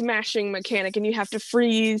a smashing mechanic, and you have to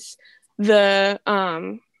freeze the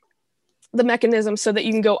mechanism so that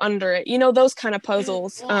you can go under it. You know, those kind of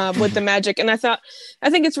puzzles with the magic. And I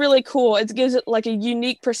think it's really cool. It gives it like a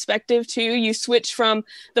unique perspective too. You switch from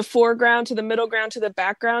the foreground to the middle ground to the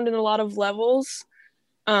background in a lot of levels.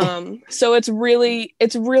 So it's really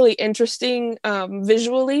interesting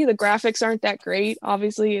visually. The graphics aren't that great.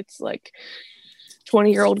 Obviously, it's like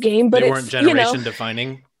 20-year-old game, but they weren't generation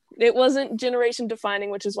defining. It wasn't generation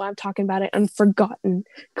defining, which is why I'm talking about it. Unforgotten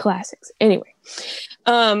classics. Anyway,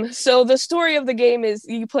 so the story of the game is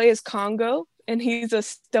you play as Congo, and he's a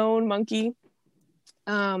stone monkey.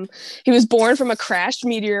 He was born from a crashed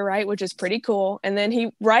meteorite, which is pretty cool. And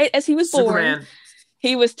then right as he was born,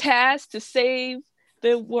 he was tasked to save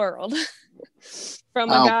the world from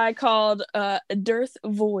a guy called Dearth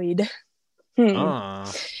Void.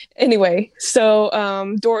 Anyway,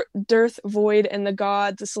 so Dearth Void and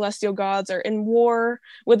the celestial gods, are in war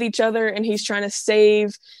with each other, and he's trying to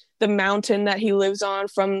save the mountain that he lives on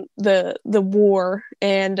from the war.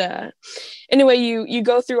 And anyway, you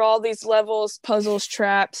go through all these levels, puzzles,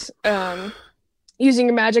 traps, using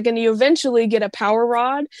your magic, and you eventually get a power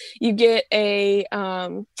rod. You get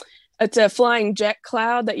it's a flying jet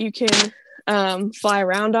cloud that you can fly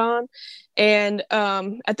around on. And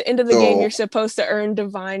at the end of the game, you're supposed to earn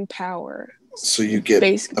divine power. So you get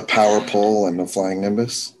a power pole and a flying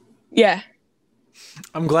nimbus? Yeah.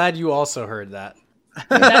 I'm glad you also heard that.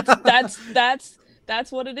 That's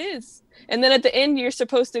what it is. And then at the end, you're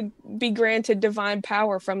supposed to be granted divine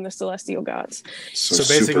power from the celestial gods. So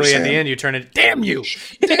basically, at the end, you turn it, damn you!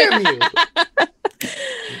 Damn you! You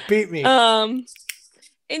beat me.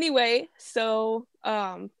 Anyway, so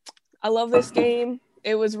I love this game.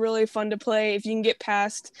 It was really fun to play. If you can get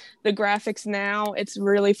past the graphics now, it's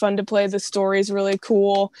really fun to play. The story's really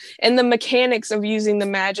cool. And the mechanics of using the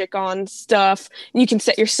magic on stuff. You can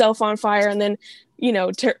set yourself on fire and then,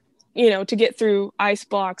 to get through ice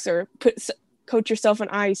blocks or coat yourself in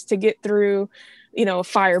ice to get through, a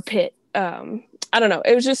fire pit. I don't know.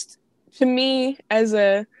 It was just, to me,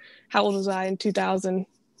 how old was I in 2000?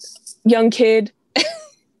 Young kid.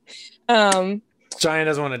 Cheyenne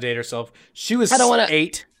doesn't want to date herself. She was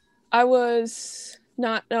 8. I was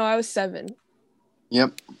not. No, I was 7.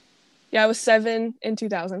 Yep. Yeah, I was 7 in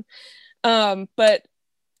 2000. But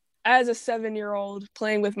as a 7-year-old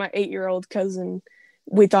playing with my 8-year-old cousin,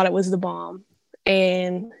 we thought it was the bomb,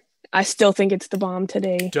 and I still think it's the bomb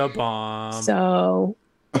today. The bomb. So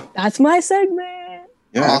that's my segment.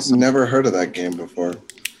 Yeah, Awesome. I've never heard of that game before.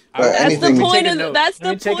 That's the point of Let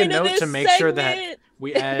me take a note this to make segment. sure that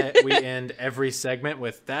we end every segment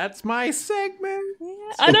with "That's my segment." Yeah,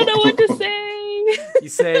 I don't know what to say. You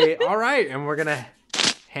say, "All right," and we're gonna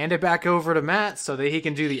hand it back over to Matt so that he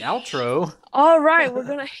can do the outro. All right, we're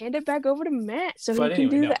gonna hand it back over to Matt so he can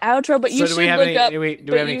do the outro. But you should look up. Do we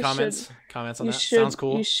have any comments? Comments on that? Sounds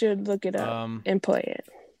cool. You should look it up and play it.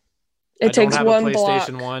 It takes don't have one a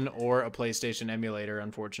PlayStation block. 1 or a PlayStation emulator,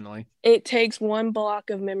 unfortunately. It takes one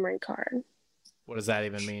block of memory card. What does that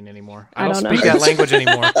even mean anymore? I don't don't speak know. that language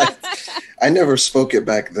anymore. I never spoke it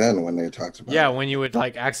back then when they talked about Yeah, it. when you would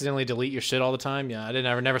like accidentally delete your shit all the time. Yeah,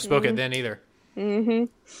 I never spoke it then either. Mm-hmm.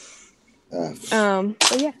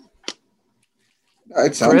 But yeah.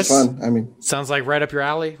 It sounds Chris? fun. I mean, Sounds like right up your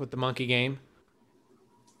alley with the monkey game.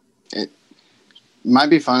 It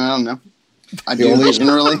might be fun. I don't know. I The do only-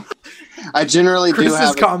 generally do Chris's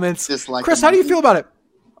have comments. dislike. Chris, how do you feel about it?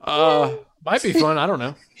 Might be fun. I don't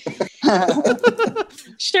know.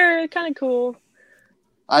 Sure, kind of cool.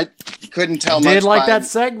 I couldn't tell. I did much like by- that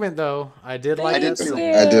segment though. I did like I did that too.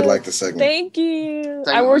 segment. I did like the segment. Thank you. Segment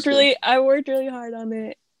I was worked really hard on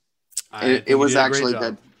it. It was You did a great actually job.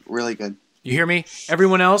 good, really good. You hear me?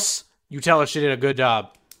 Everyone else, you tell her she did a good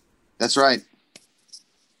job. That's right.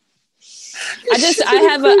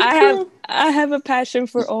 I have a passion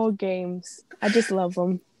for old games. I just love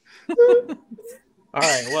them. All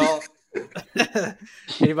right. Well,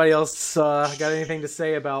 anybody else got anything to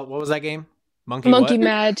say about what was that game? Monkey what?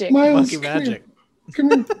 Magic, Miles, Monkey Magic. Come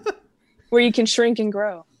here. where you can shrink and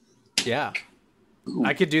grow. Yeah.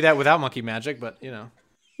 I could do that without Monkey Magic, but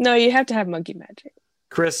No, you have to have Monkey Magic.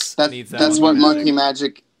 Chris That's needs that. what Monkey Monkey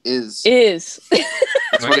Magic is. Is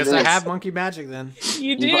That's I what guess it I is. have Monkey Magic then.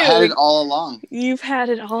 you do? You've had it all along. You've had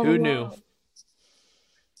it all. Who along. knew?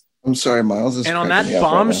 I'm sorry, Miles. Is And on cracking that me up right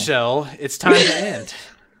now. bombshell, it's time to end.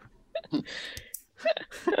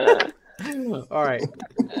 All right.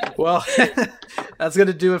 Well, that's going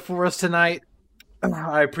to do it for us tonight.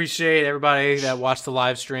 I appreciate everybody that watched the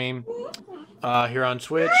live stream here on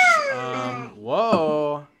Twitch.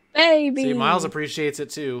 Whoa. Baby. See, Miles appreciates it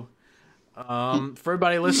too. For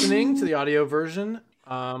everybody listening to the audio version,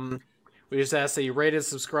 we just ask that you rate and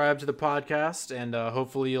subscribe to the podcast, and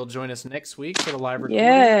hopefully you'll join us next week for the live recording.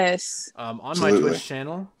 Yes. On my Absolutely. Twitch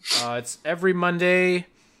channel. It's every Monday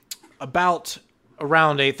about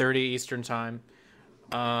around 8:30 Eastern time.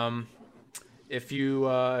 If you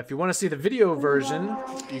want to see the video version,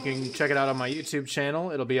 you can check it out on my YouTube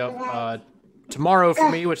channel. It'll be up tomorrow for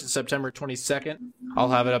me, which is September 22nd. I'll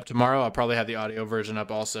have it up tomorrow. I'll probably have the audio version up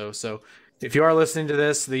also. So if you are listening to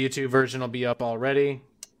this, the YouTube version will be up already.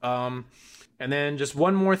 And then just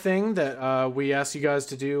one more thing that we ask you guys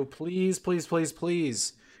to do, please, please, please,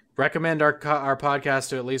 please recommend our podcast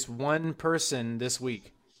to at least one person this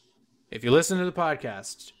week. If you listen to the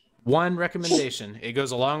podcast, one recommendation, it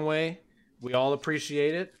goes a long way. We all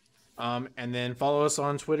appreciate it. And then follow us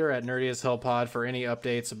on Twitter at NerdyAsHellPod for any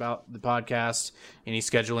updates about the podcast, any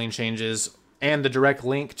scheduling changes, and the direct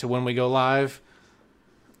link to when we go live.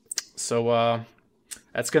 So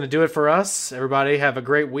that's going to do it for us. Everybody have a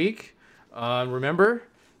great week. Remember,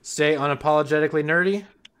 stay unapologetically nerdy.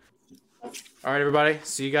 All right, everybody.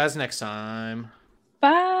 See you guys next time.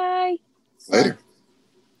 Bye. Later.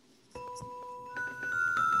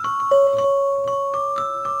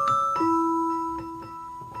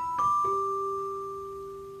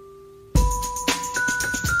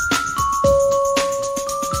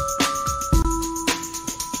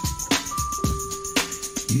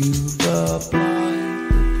 You've applied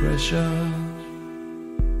the pressure.